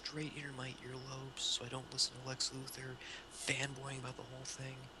 Q-tips straight into my earlobes so I don't listen to Lex Luthor fanboying about the whole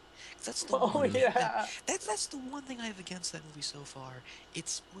thing. That's the that's the one thing I have against that movie so far.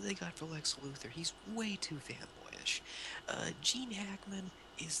 It's what they got for Lex Luthor. He's way too fanboyish. wish. Gene Hackman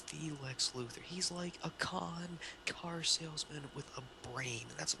is the Lex Luthor. He's like a car salesman with a brain.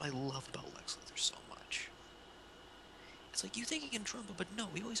 And that's what I love about Lex Luthor so much. It's like, you think he can trump it, but no,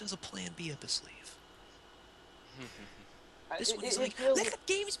 he always has a plan B up his sleeve. This one, he's like, let the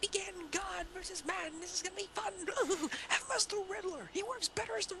games begin! God versus man, this is gonna be fun! Have him as the Riddler! He works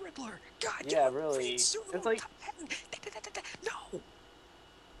better as the Riddler! God, yeah, really. It's like... No!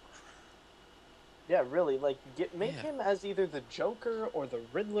 Yeah, really, like, make him as either the Joker or the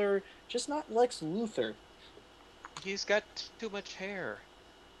Riddler, just not Lex Luthor. He's got too much hair.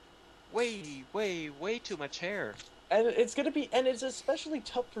 Way too much hair. And it's gonna be, and it's especially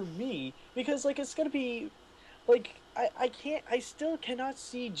tough for me, because, like, it's gonna be, like, I still cannot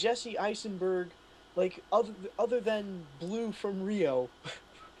see Jesse Eisenberg, like, other than Blue from Rio.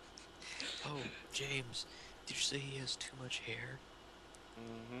 Oh, James, did you say he has too much hair?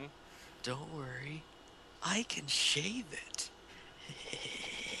 Mm-hmm. Don't worry, I can shave it.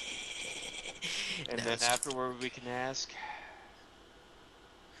 And then afterward we can ask,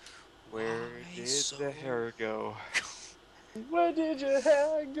 where did the hair go? Where did your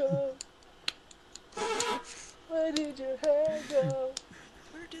hair go? Where did your hair go?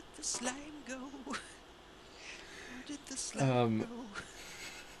 Where did the slime go? Where did the slime go?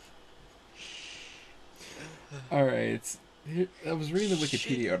 Alright. I was reading the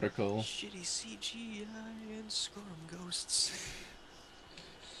Wikipedia article. Shitty CGI and scrum ghosts.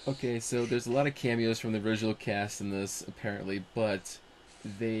 Okay, so there's a lot of cameos from the original cast in this, apparently, but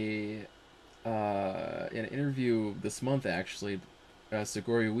they, in an interview this month, actually,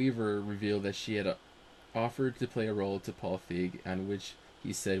 Sigourney Weaver revealed that she had offered to play a role to Paul Feig, on which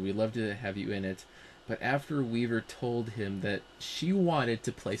he said, "We'd love to have you in it," but after Weaver told him that she wanted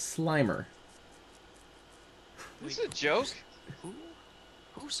to play Slimer. This is a joke? Who?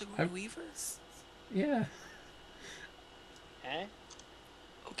 Who's Sigourney Weaver? Yeah. Eh?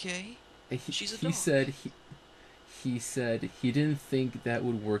 Okay. She's a he dog. said he said he didn't think that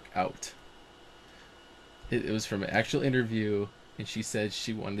would work out. It was from an actual interview, and she said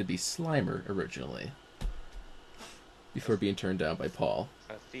she wanted to be Slimer originally, before being turned down by Paul.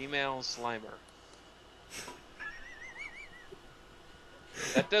 A female Slimer.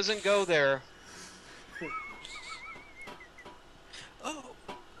 That doesn't go there. Oh.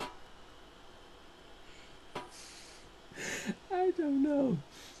 I don't know.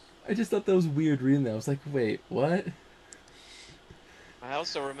 I just thought that was weird reading that. I was like, wait, what? I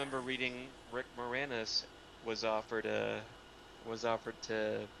also remember reading Rick Moranis was offered to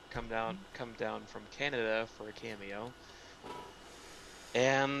come down from Canada for a cameo,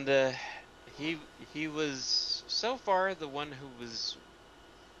 and he was so far the one who was,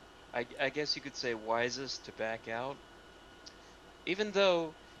 I guess you could say, wisest to back out. Even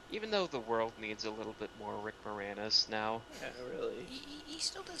though the world needs a little bit more Rick Moranis now. Yeah, really. He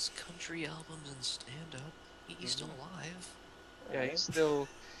still does country albums and stand-up. He's still alive. Yeah, he's still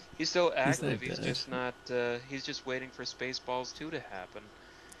active. He's dead. just not. He's just waiting for Spaceballs 2 to happen.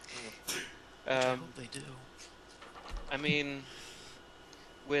 I hope they do. I mean,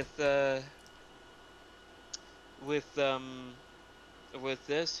 with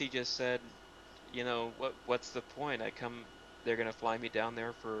this, he just said, you know, what's the point? They're gonna fly me down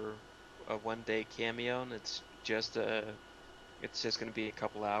there for a one-day cameo, and it's just gonna be a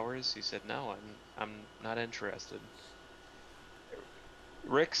couple hours. He said, no, I'm not interested.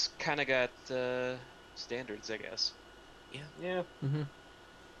 Rick's kind of got standards, I guess. Yeah.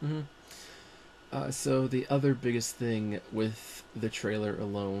 So the other biggest thing with the trailer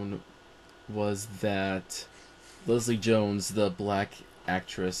alone was that Leslie Jones, the black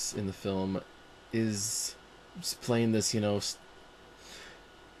actress in the film, is playing this,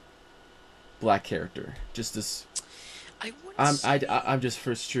 black character. Just this. I'm just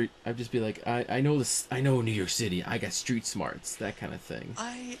for street. I'd just be like, I know this. I know New York City. I got street smarts. That kind of thing.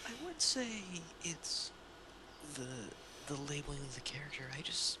 I would say it's the labeling of the character. I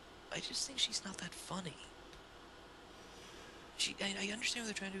just think she's not that funny. I understand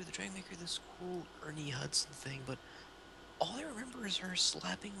what they're trying to do. They're trying to make her this cool Ernie Hudson thing, but all I remember is her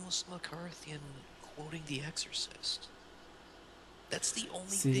slapping Melissa McCarthy and quoting The Exorcist. That's the only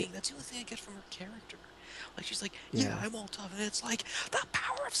thing. That's the only thing I get from her character. Like, she's like, yeah, I'm all tough, and it's like, the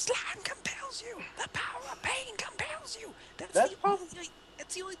power of slime compels you. The power of pain compels you. That's the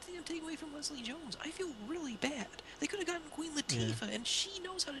only thing I'm taking away from Leslie Jones. I feel really bad. They could have gotten Queen Latifah, and she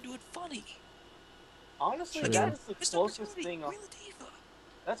knows how to do it funny. Honestly, that is the closest thing.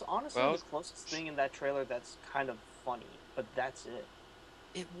 That's honestly the closest thing in that trailer that's kind of funny, but that's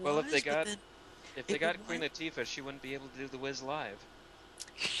it. Well, if they got Queen Latifah, she wouldn't be able to do The Wiz live.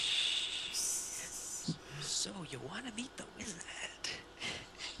 So, you want to meet the wizard?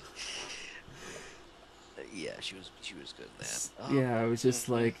 Yeah, she was good in that. Yeah, I was just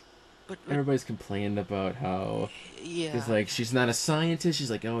like, but everybody's complaining about how it's yeah, like she's not a scientist. She's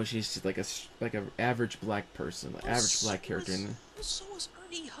like, oh, she's just like a average black person, like well, average black character, so was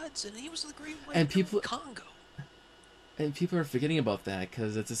Ernie Hudson, and he was the Great White and Honorable people Congo. and people are forgetting about that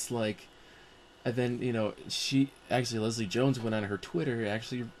because it's just like, and then she actually Leslie Jones went on her Twitter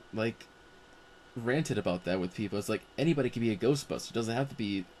actually like ranted about that with people. It's like anybody can be a Ghostbuster. It doesn't have to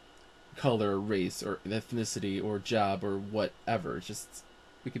be color, race, or ethnicity, or job, or whatever. It's just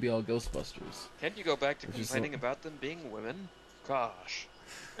we could be all Ghostbusters. Can't you go back to complaining about them being women? Gosh.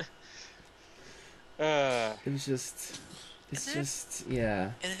 It's just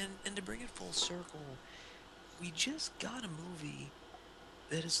yeah. And to bring it full circle, we just got a movie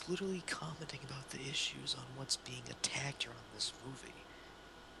that is literally commenting about the issues on what's being attacked around this movie.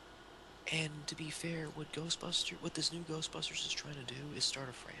 And to be fair, what this new Ghostbusters is trying to do is start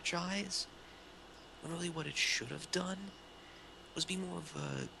a franchise. When really what it should have done was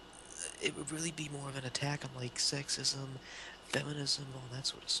it would really be more of an attack on like sexism, feminism, all that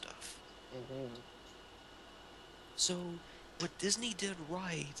sort of stuff. Mm-hmm. So, what Disney did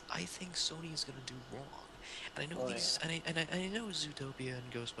right, I think Sony is going to do wrong. And I know I know Zootopia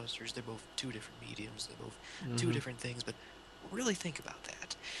and Ghostbusters, they're both two different mediums, they're both two different things, but really think about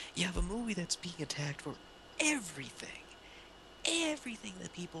that. You have a movie that's being attacked for everything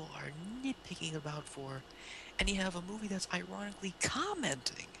that people are nitpicking about for, and you have a movie that's ironically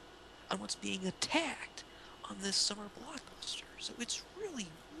commenting on what's being attacked on this summer blockbuster. So it's really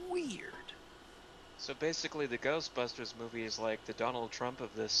weird. So basically, the Ghostbusters movie is like the Donald Trump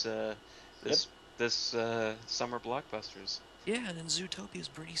of this summer blockbusters. Yeah, and then Zootopia's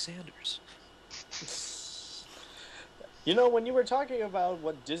Bernie Sanders. When you were talking about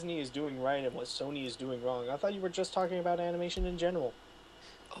what Disney is doing right and what Sony is doing wrong, I thought you were just talking about animation in general.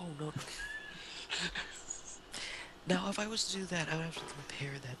 Oh, no. Now, if I was to do that, I would have to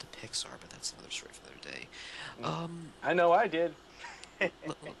compare that to Pixar, but that's another story for another day. I know I did.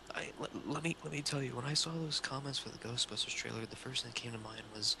 Let me tell you, when I saw those comments for the Ghostbusters trailer, the first thing that came to mind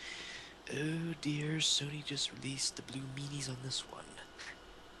was, oh dear, Sony just released the blue meanies on this one.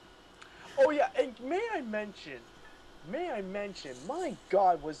 Oh yeah, and may I mention, my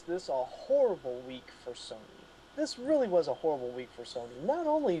God, was this a horrible week for Sony. This really was a horrible week for Sony. Not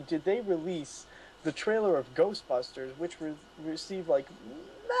only did they release the trailer of Ghostbusters, which received like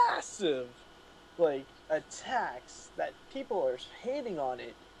massive attacks that people are hating on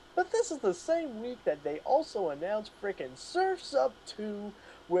it, but this is the same week that they also announced frickin' Surf's Up 2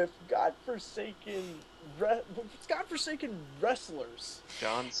 with godforsaken wrestlers.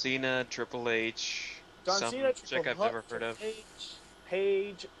 John Cena, Triple H, John Cena, chick I've never heard of.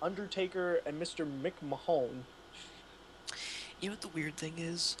 Paige, Undertaker, and Mr. Mick Mahone. You know what the weird thing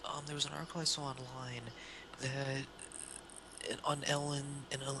is? There was an article I saw online that on Ellen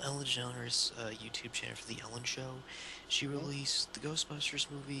DeGeneres' YouTube channel for the Ellen Show, she released the Ghostbusters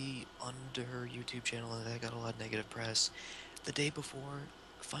movie onto her YouTube channel, and that got a lot of negative press. The day before,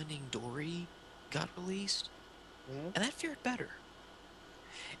 Finding Dory got released, and that fared better.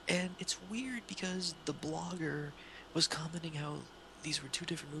 And it's weird because the blogger was commenting how these were two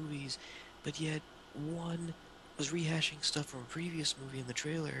different movies, but yet one was rehashing stuff from a previous movie in the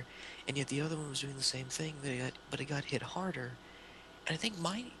trailer, and yet the other one was doing the same thing, but it got hit harder. And I think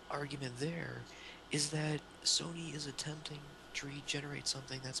my argument there is that Sony is attempting to regenerate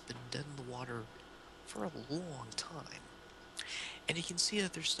something that's been dead in the water for a long time. And you can see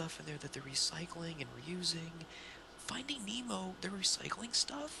that there's stuff in there that they're recycling and reusing. Finding Nemo, they're recycling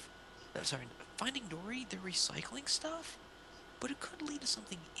stuff. Finding Dory, they're recycling stuff. But it could lead to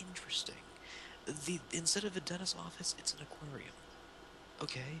something interesting. Instead of a dentist's office, it's an aquarium.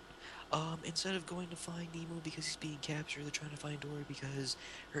 Okay? Instead of going to find Nemo because he's being captured, they're trying to find Dory because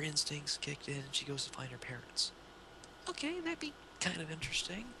her instincts kicked in and she goes to find her parents. Okay, that'd be kind of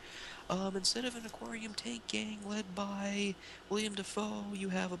interesting. Instead of an aquarium tank gang led by William Dafoe, you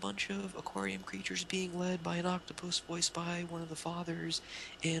have a bunch of aquarium creatures being led by an octopus voiced by one of the fathers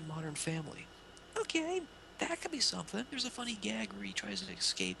in Modern Family. Okay, that could be something. There's a funny gag where he tries to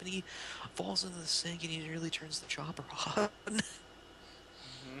escape and he falls into the sink and he nearly turns the chopper on.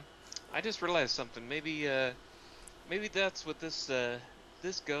 I just realized something. Maybe that's what this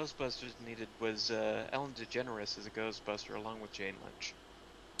Ghostbusters needed was Ellen DeGeneres as a Ghostbuster along with Jane Lynch.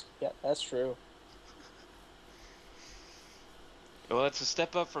 Yeah, that's true. Well, it's a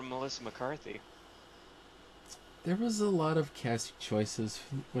step up from Melissa McCarthy. There was a lot of casting choices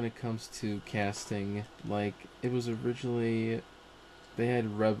when it comes to casting. Like, it was originally They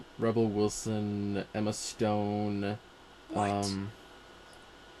had Rebel Wilson, Emma Stone. What?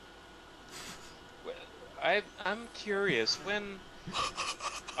 I'm curious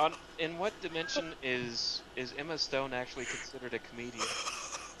in what dimension is Emma Stone actually considered a comedian?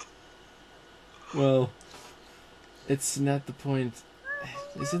 Well, it's not the point.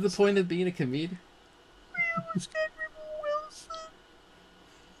 Is it the point of being a comedian?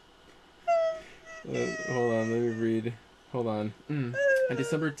 Hold on, let me read. Hold on. On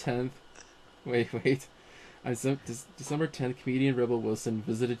December 10th. Wait. On December 10th, comedian Rebel Wilson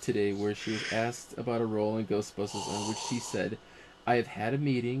visited Today, where she was asked about a role in Ghostbusters, on which she said, "I have had a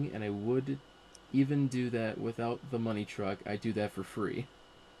meeting, and I would even do that without the money truck. I do that for free."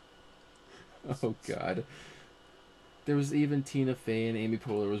 Oh, God. There was even Tina Fey and Amy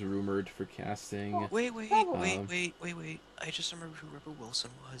Poehler was rumored for casting. Wait. Um, I just remembered who Rebel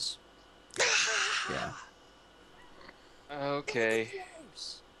Wilson was. yeah. They were the Okay.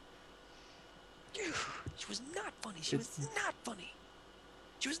 close. She was not funny. She was It's not funny.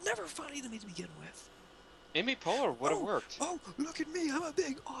 She was never funny to me to begin with. Amy Poehler would have worked. Oh, look at me. I'm a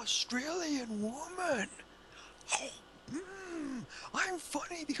big Australian woman. Oh, I'm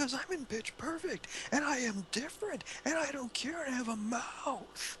funny because I'm in Pitch Perfect, and I am different, and I don't care and have a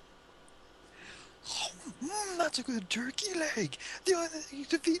mouth. Oh, that's a good turkey leg. The only thing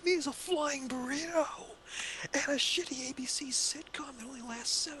to defeat me is a flying burrito. And a shitty ABC sitcom that only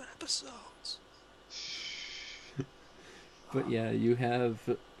lasts 7 episodes. But yeah, you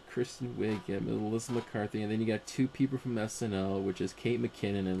have Kristen Wiig and Melissa McCarthy, and then you got two people from SNL, which is Kate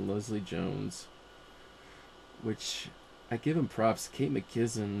McKinnon and Leslie Jones. Which I give him props. Kate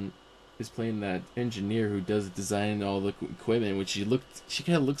McKinnon is playing that engineer who does design all the equipment, which she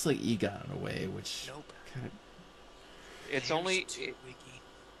kind of looks like Egon in a way, which Nope. kind of It's Hair's only too wiggy.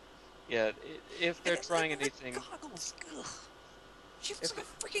 yeah, if they're And trying the anything, goggles. Ugh. She looks if like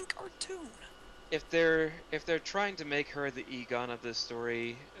a freaking cartoon. if they're trying to make her the Egon of this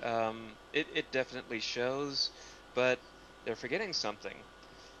story, it definitely shows, but they're forgetting something.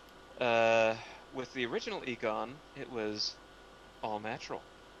 With the original Egon, it was all natural.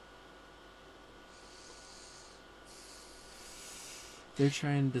 they're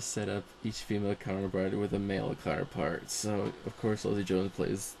trying to set up each female counterpart with a male counterpart. So of course Leslie Jones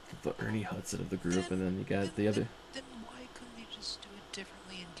plays the Ernie Hudson of the group, and then you got the other. Then why couldn't they just do it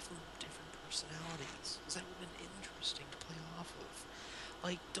differently and give them different personalities? Because that would have been interesting to play off of.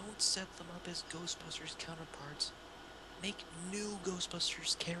 Like, don't set them up as Ghostbusters counterparts. Make new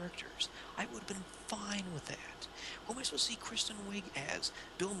Ghostbusters characters. I would have been fine with that. Who am I supposed to see Kristen Wiig as?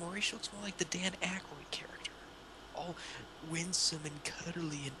 Bill Murray? She looks more like the Dan Aykroyd character. All winsome and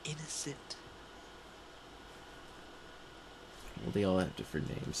cuddly and innocent. Well, they all have different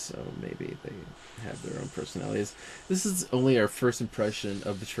names, so maybe they have their own personalities. This is only our first impression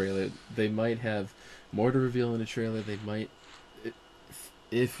of the trailer. They might have more to reveal in the trailer. They might,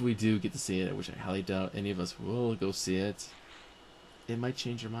 if we do get to see it, which I highly doubt any of us will go see it, it might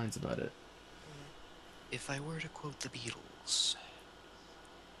change our minds about it. If I were to quote the Beatles,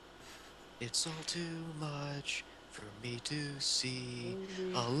 it's all too much for me to see,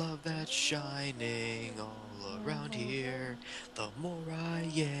 a love that's shining all around here. The more I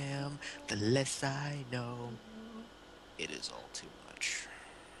am, the less I know. It is all too much.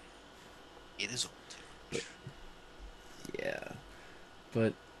 It is all too But much. yeah,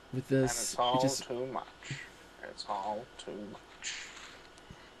 but with And this, it's all just too much. It's all too much.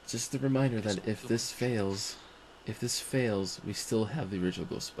 just a reminder It is that all too much. if this fails, we still have the original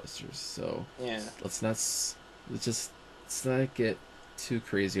Ghostbusters. So Yeah. let's not get too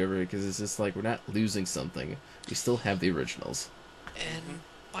crazy over it, because it's just like we're not losing something. We still have the originals. And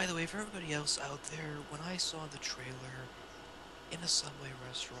by the way, for everybody else out there, when I saw the trailer in a Subway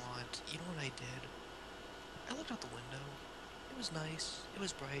restaurant, you know what I did? I looked out the window. It was nice. It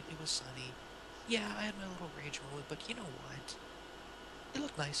was bright. It was sunny. Yeah, I had my little rage moment, but you know what? It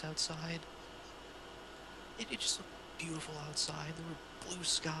looked nice outside. It just looked beautiful outside. There were blue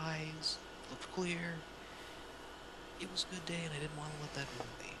skies. It looked clear. It was a good day, and I didn't want to let that ruin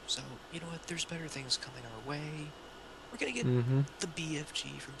me. So, you know what? There's better things coming our way. We're gonna get Mm-hmm. the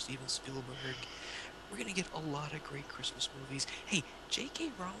BFG from Steven Spielberg. We're gonna get a lot of great Christmas movies. Hey,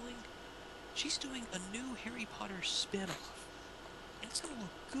 J.K. Rowling, she's doing a new Harry Potter spin-off, and it's gonna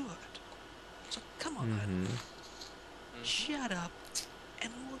look good. So come on, Mm-hmm. shut up,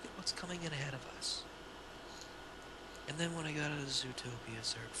 and look at what's coming in ahead of us. And then when I got out of Zootopia, I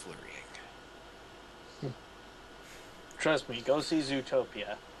started flurrying. Trust me, go see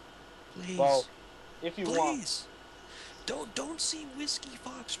Zootopia. Please, Well, if you want. please, don't see Whiskey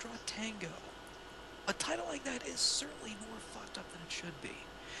Foxtrot Tango. A title like that is certainly more fucked up than it should be.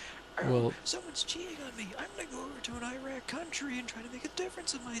 Well, Someone's cheating on me. I'm gonna go over to an Iraq country and try to make a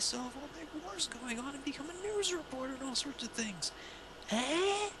difference in myself while big war's going on and become a news reporter and all sorts of things.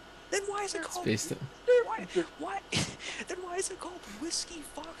 Eh? Then why is it called... based on... Why? Then why is it called Whiskey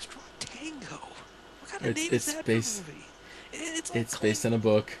Foxtrot Tango? What kind of name is that for a movie? It's based on a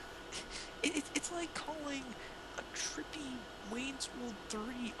book. It's like calling a trippy Wayne's World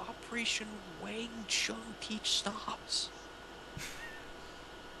 3 Operation Wang Chung Peach Stops.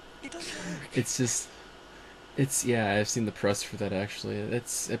 It doesn't work. Yeah, I've seen the press for that actually.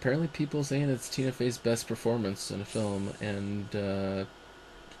 It's apparently people saying it's Tina Fey's best performance in a film and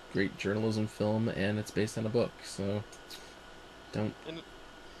great journalism film, and it's based on a book. So don't. And,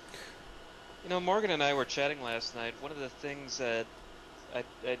 Morgan and I were chatting last night. One of the things that I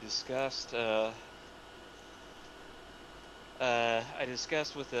discussed,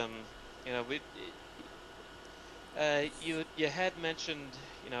 with him, you had mentioned,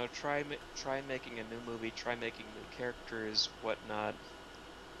 try making a new movie, try making new characters, whatnot,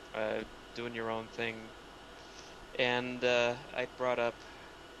 doing your own thing, and I brought up,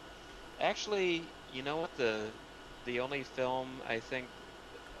 actually, you know what, the only film I think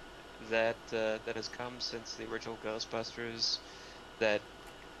that has come since the original Ghostbusters that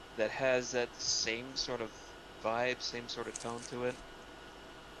has that same sort of vibe, same sort of tone to it.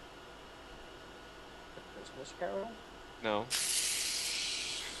 Christmas Carol? No.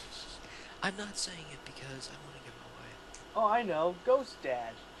 I'm not saying it because I want to give it away. Oh, I know. Ghost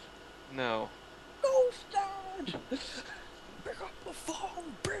Dad. No. Ghost Dad! Pick up the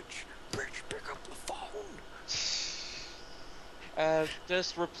phone, bitch! Bitch, pick up the phone!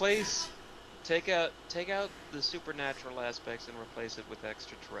 Just take out the supernatural aspects and replace it with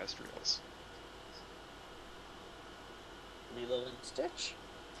extraterrestrials. Lilo and Stitch?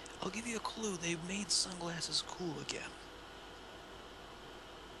 I'll give you a clue. They made sunglasses cool again.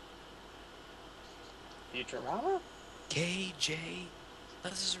 Futurama? KJ?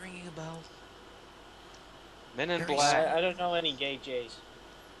 This is ringing a bell. Men in Black. I don't know any gay J's.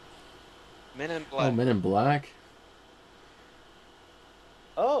 Men in Black. Oh, Men in Black?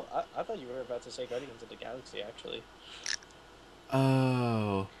 Oh, I thought you were about to say Guardians of the Galaxy, actually.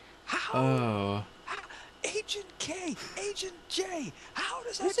 Oh. How? Oh. Agent K, Agent J. How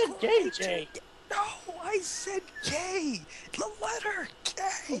does that? You said gay J. No, I said K. The letter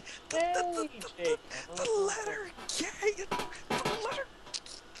K. The letter K. The letter.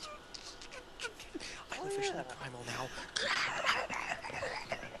 I'm officially primal now.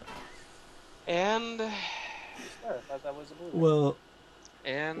 And. I thought that was a movie. Well,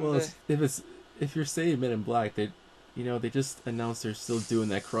 and if you're saying Men in Black, they just announced they're still doing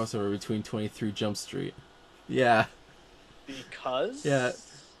that crossover between 23 Jump Street. Yeah. Because? Yeah.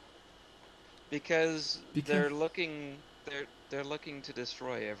 Because they're looking to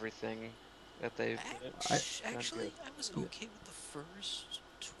destroy everything that they've. Actually, I was okay with the first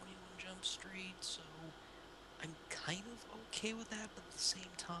 21 Jump Street, so I'm kind of okay with that. But at the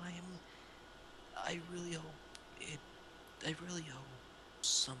same time, I really hope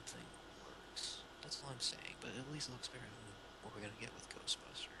something works. That's all I'm saying. But at least it looks better than what we're gonna get with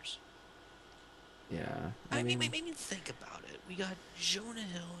Ghostbusters. Yeah. I mean, think about it. We got Jonah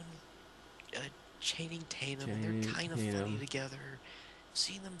Hill and Channing Tatum, and they're kind of funny together.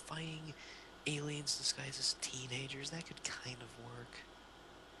 Seeing them fighting aliens disguised as teenagers, that could kind of work.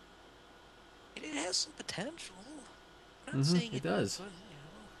 It has some potential. I'm not saying it does.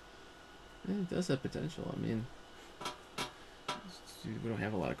 Couldn't, It does have potential. I mean, we don't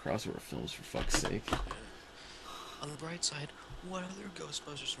have a lot of crossover films, for fuck's sake. On the bright side, what other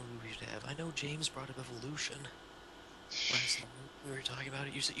Ghostbusters movies do you have? I know James brought up Evolution. Last time we were talking about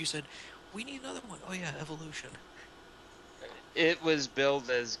it, you said we need another one. Oh yeah, Evolution. It was billed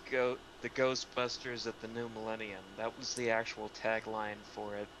as the Ghostbusters of the New Millennium. That was the actual tagline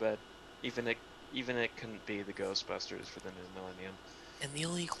for it, but even it couldn't be the Ghostbusters for the New Millennium. And the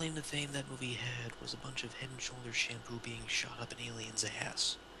only claim to fame that movie had was a bunch of Head & Shoulders shampoo being shot up an alien's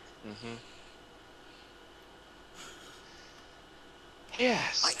ass. Mm-hmm.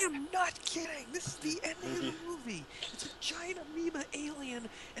 Yes. I am not kidding. This is the ending of the movie. It's a giant amoeba alien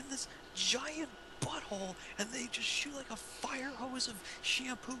and this giant butthole, and they just shoot like a fire hose of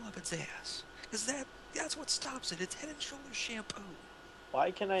shampoo up its ass. Because that's what stops it. It's Head & Shoulders shampoo. Why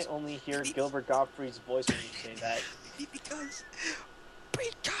can I only hear Gilbert Gottfried's voice when you say that? Because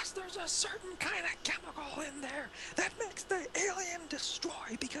Because there's a certain kind of chemical in there that makes the alien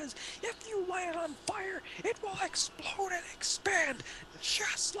destroy, because if you light it on fire, it will explode and expand,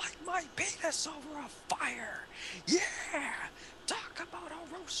 just like my penis over a fire. Yeah! Talk about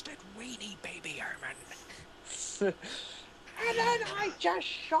a roasted weenie, baby Herman. And then I just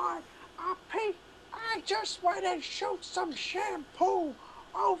shot a peek. I just went and shoot some shampoo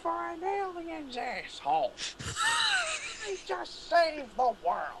over an alien's asshole. I just saved the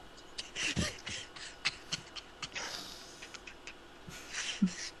world.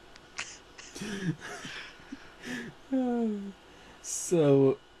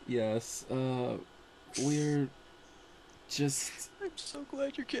 So, yes, we're just... I'm so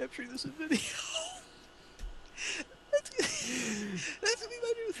glad you're capturing this in video. That's gonna be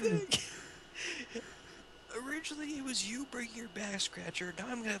my new thing. Originally, it was you bringing your back scratcher. Now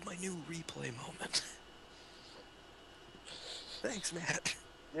I'm gonna have my new replay moment. Thanks, Matt.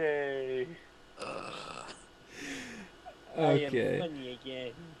 Yay. Okay. I am funny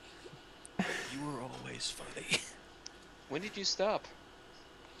again. You were always funny. When did you stop?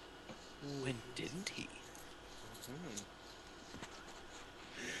 When didn't he?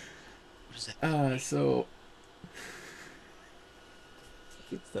 What is that? So...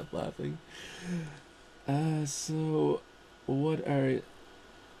 Stop laughing. So... What are...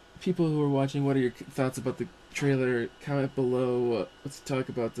 People who are watching, what are your thoughts about the trailer? Comment below. Let's talk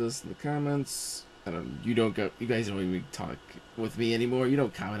about this in the comments. You guys don't even talk with me anymore. You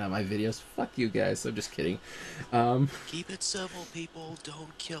don't comment on my videos. Fuck you guys. I'm just kidding. Keep it civil, people.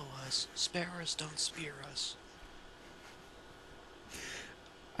 Don't kill us. Spare us, don't spear us.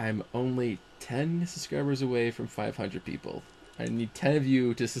 I'm only 10 subscribers away from 500 people. I need 10 of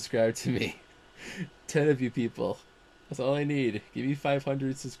you to subscribe to me. 10 of you people. That's all I need. Give me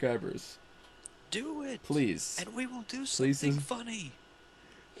 500 subscribers. Do it! Please. And we will do something funny.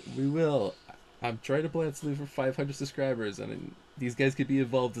 We will. I'm trying to plan something for 500 subscribers, and these guys could be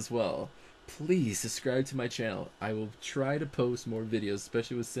involved as well. Please subscribe to my channel. I will try to post more videos,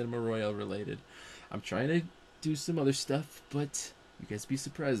 especially with Cinema Royale related. I'm trying to do some other stuff, but you guys be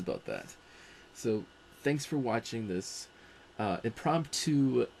surprised about that. So, thanks for watching this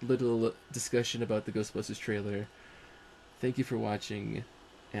impromptu little discussion about the Ghostbusters trailer. Thank you for watching,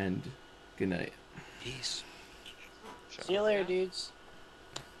 and good night. Peace. See you later, dudes.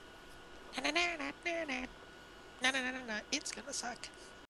 It's gonna suck.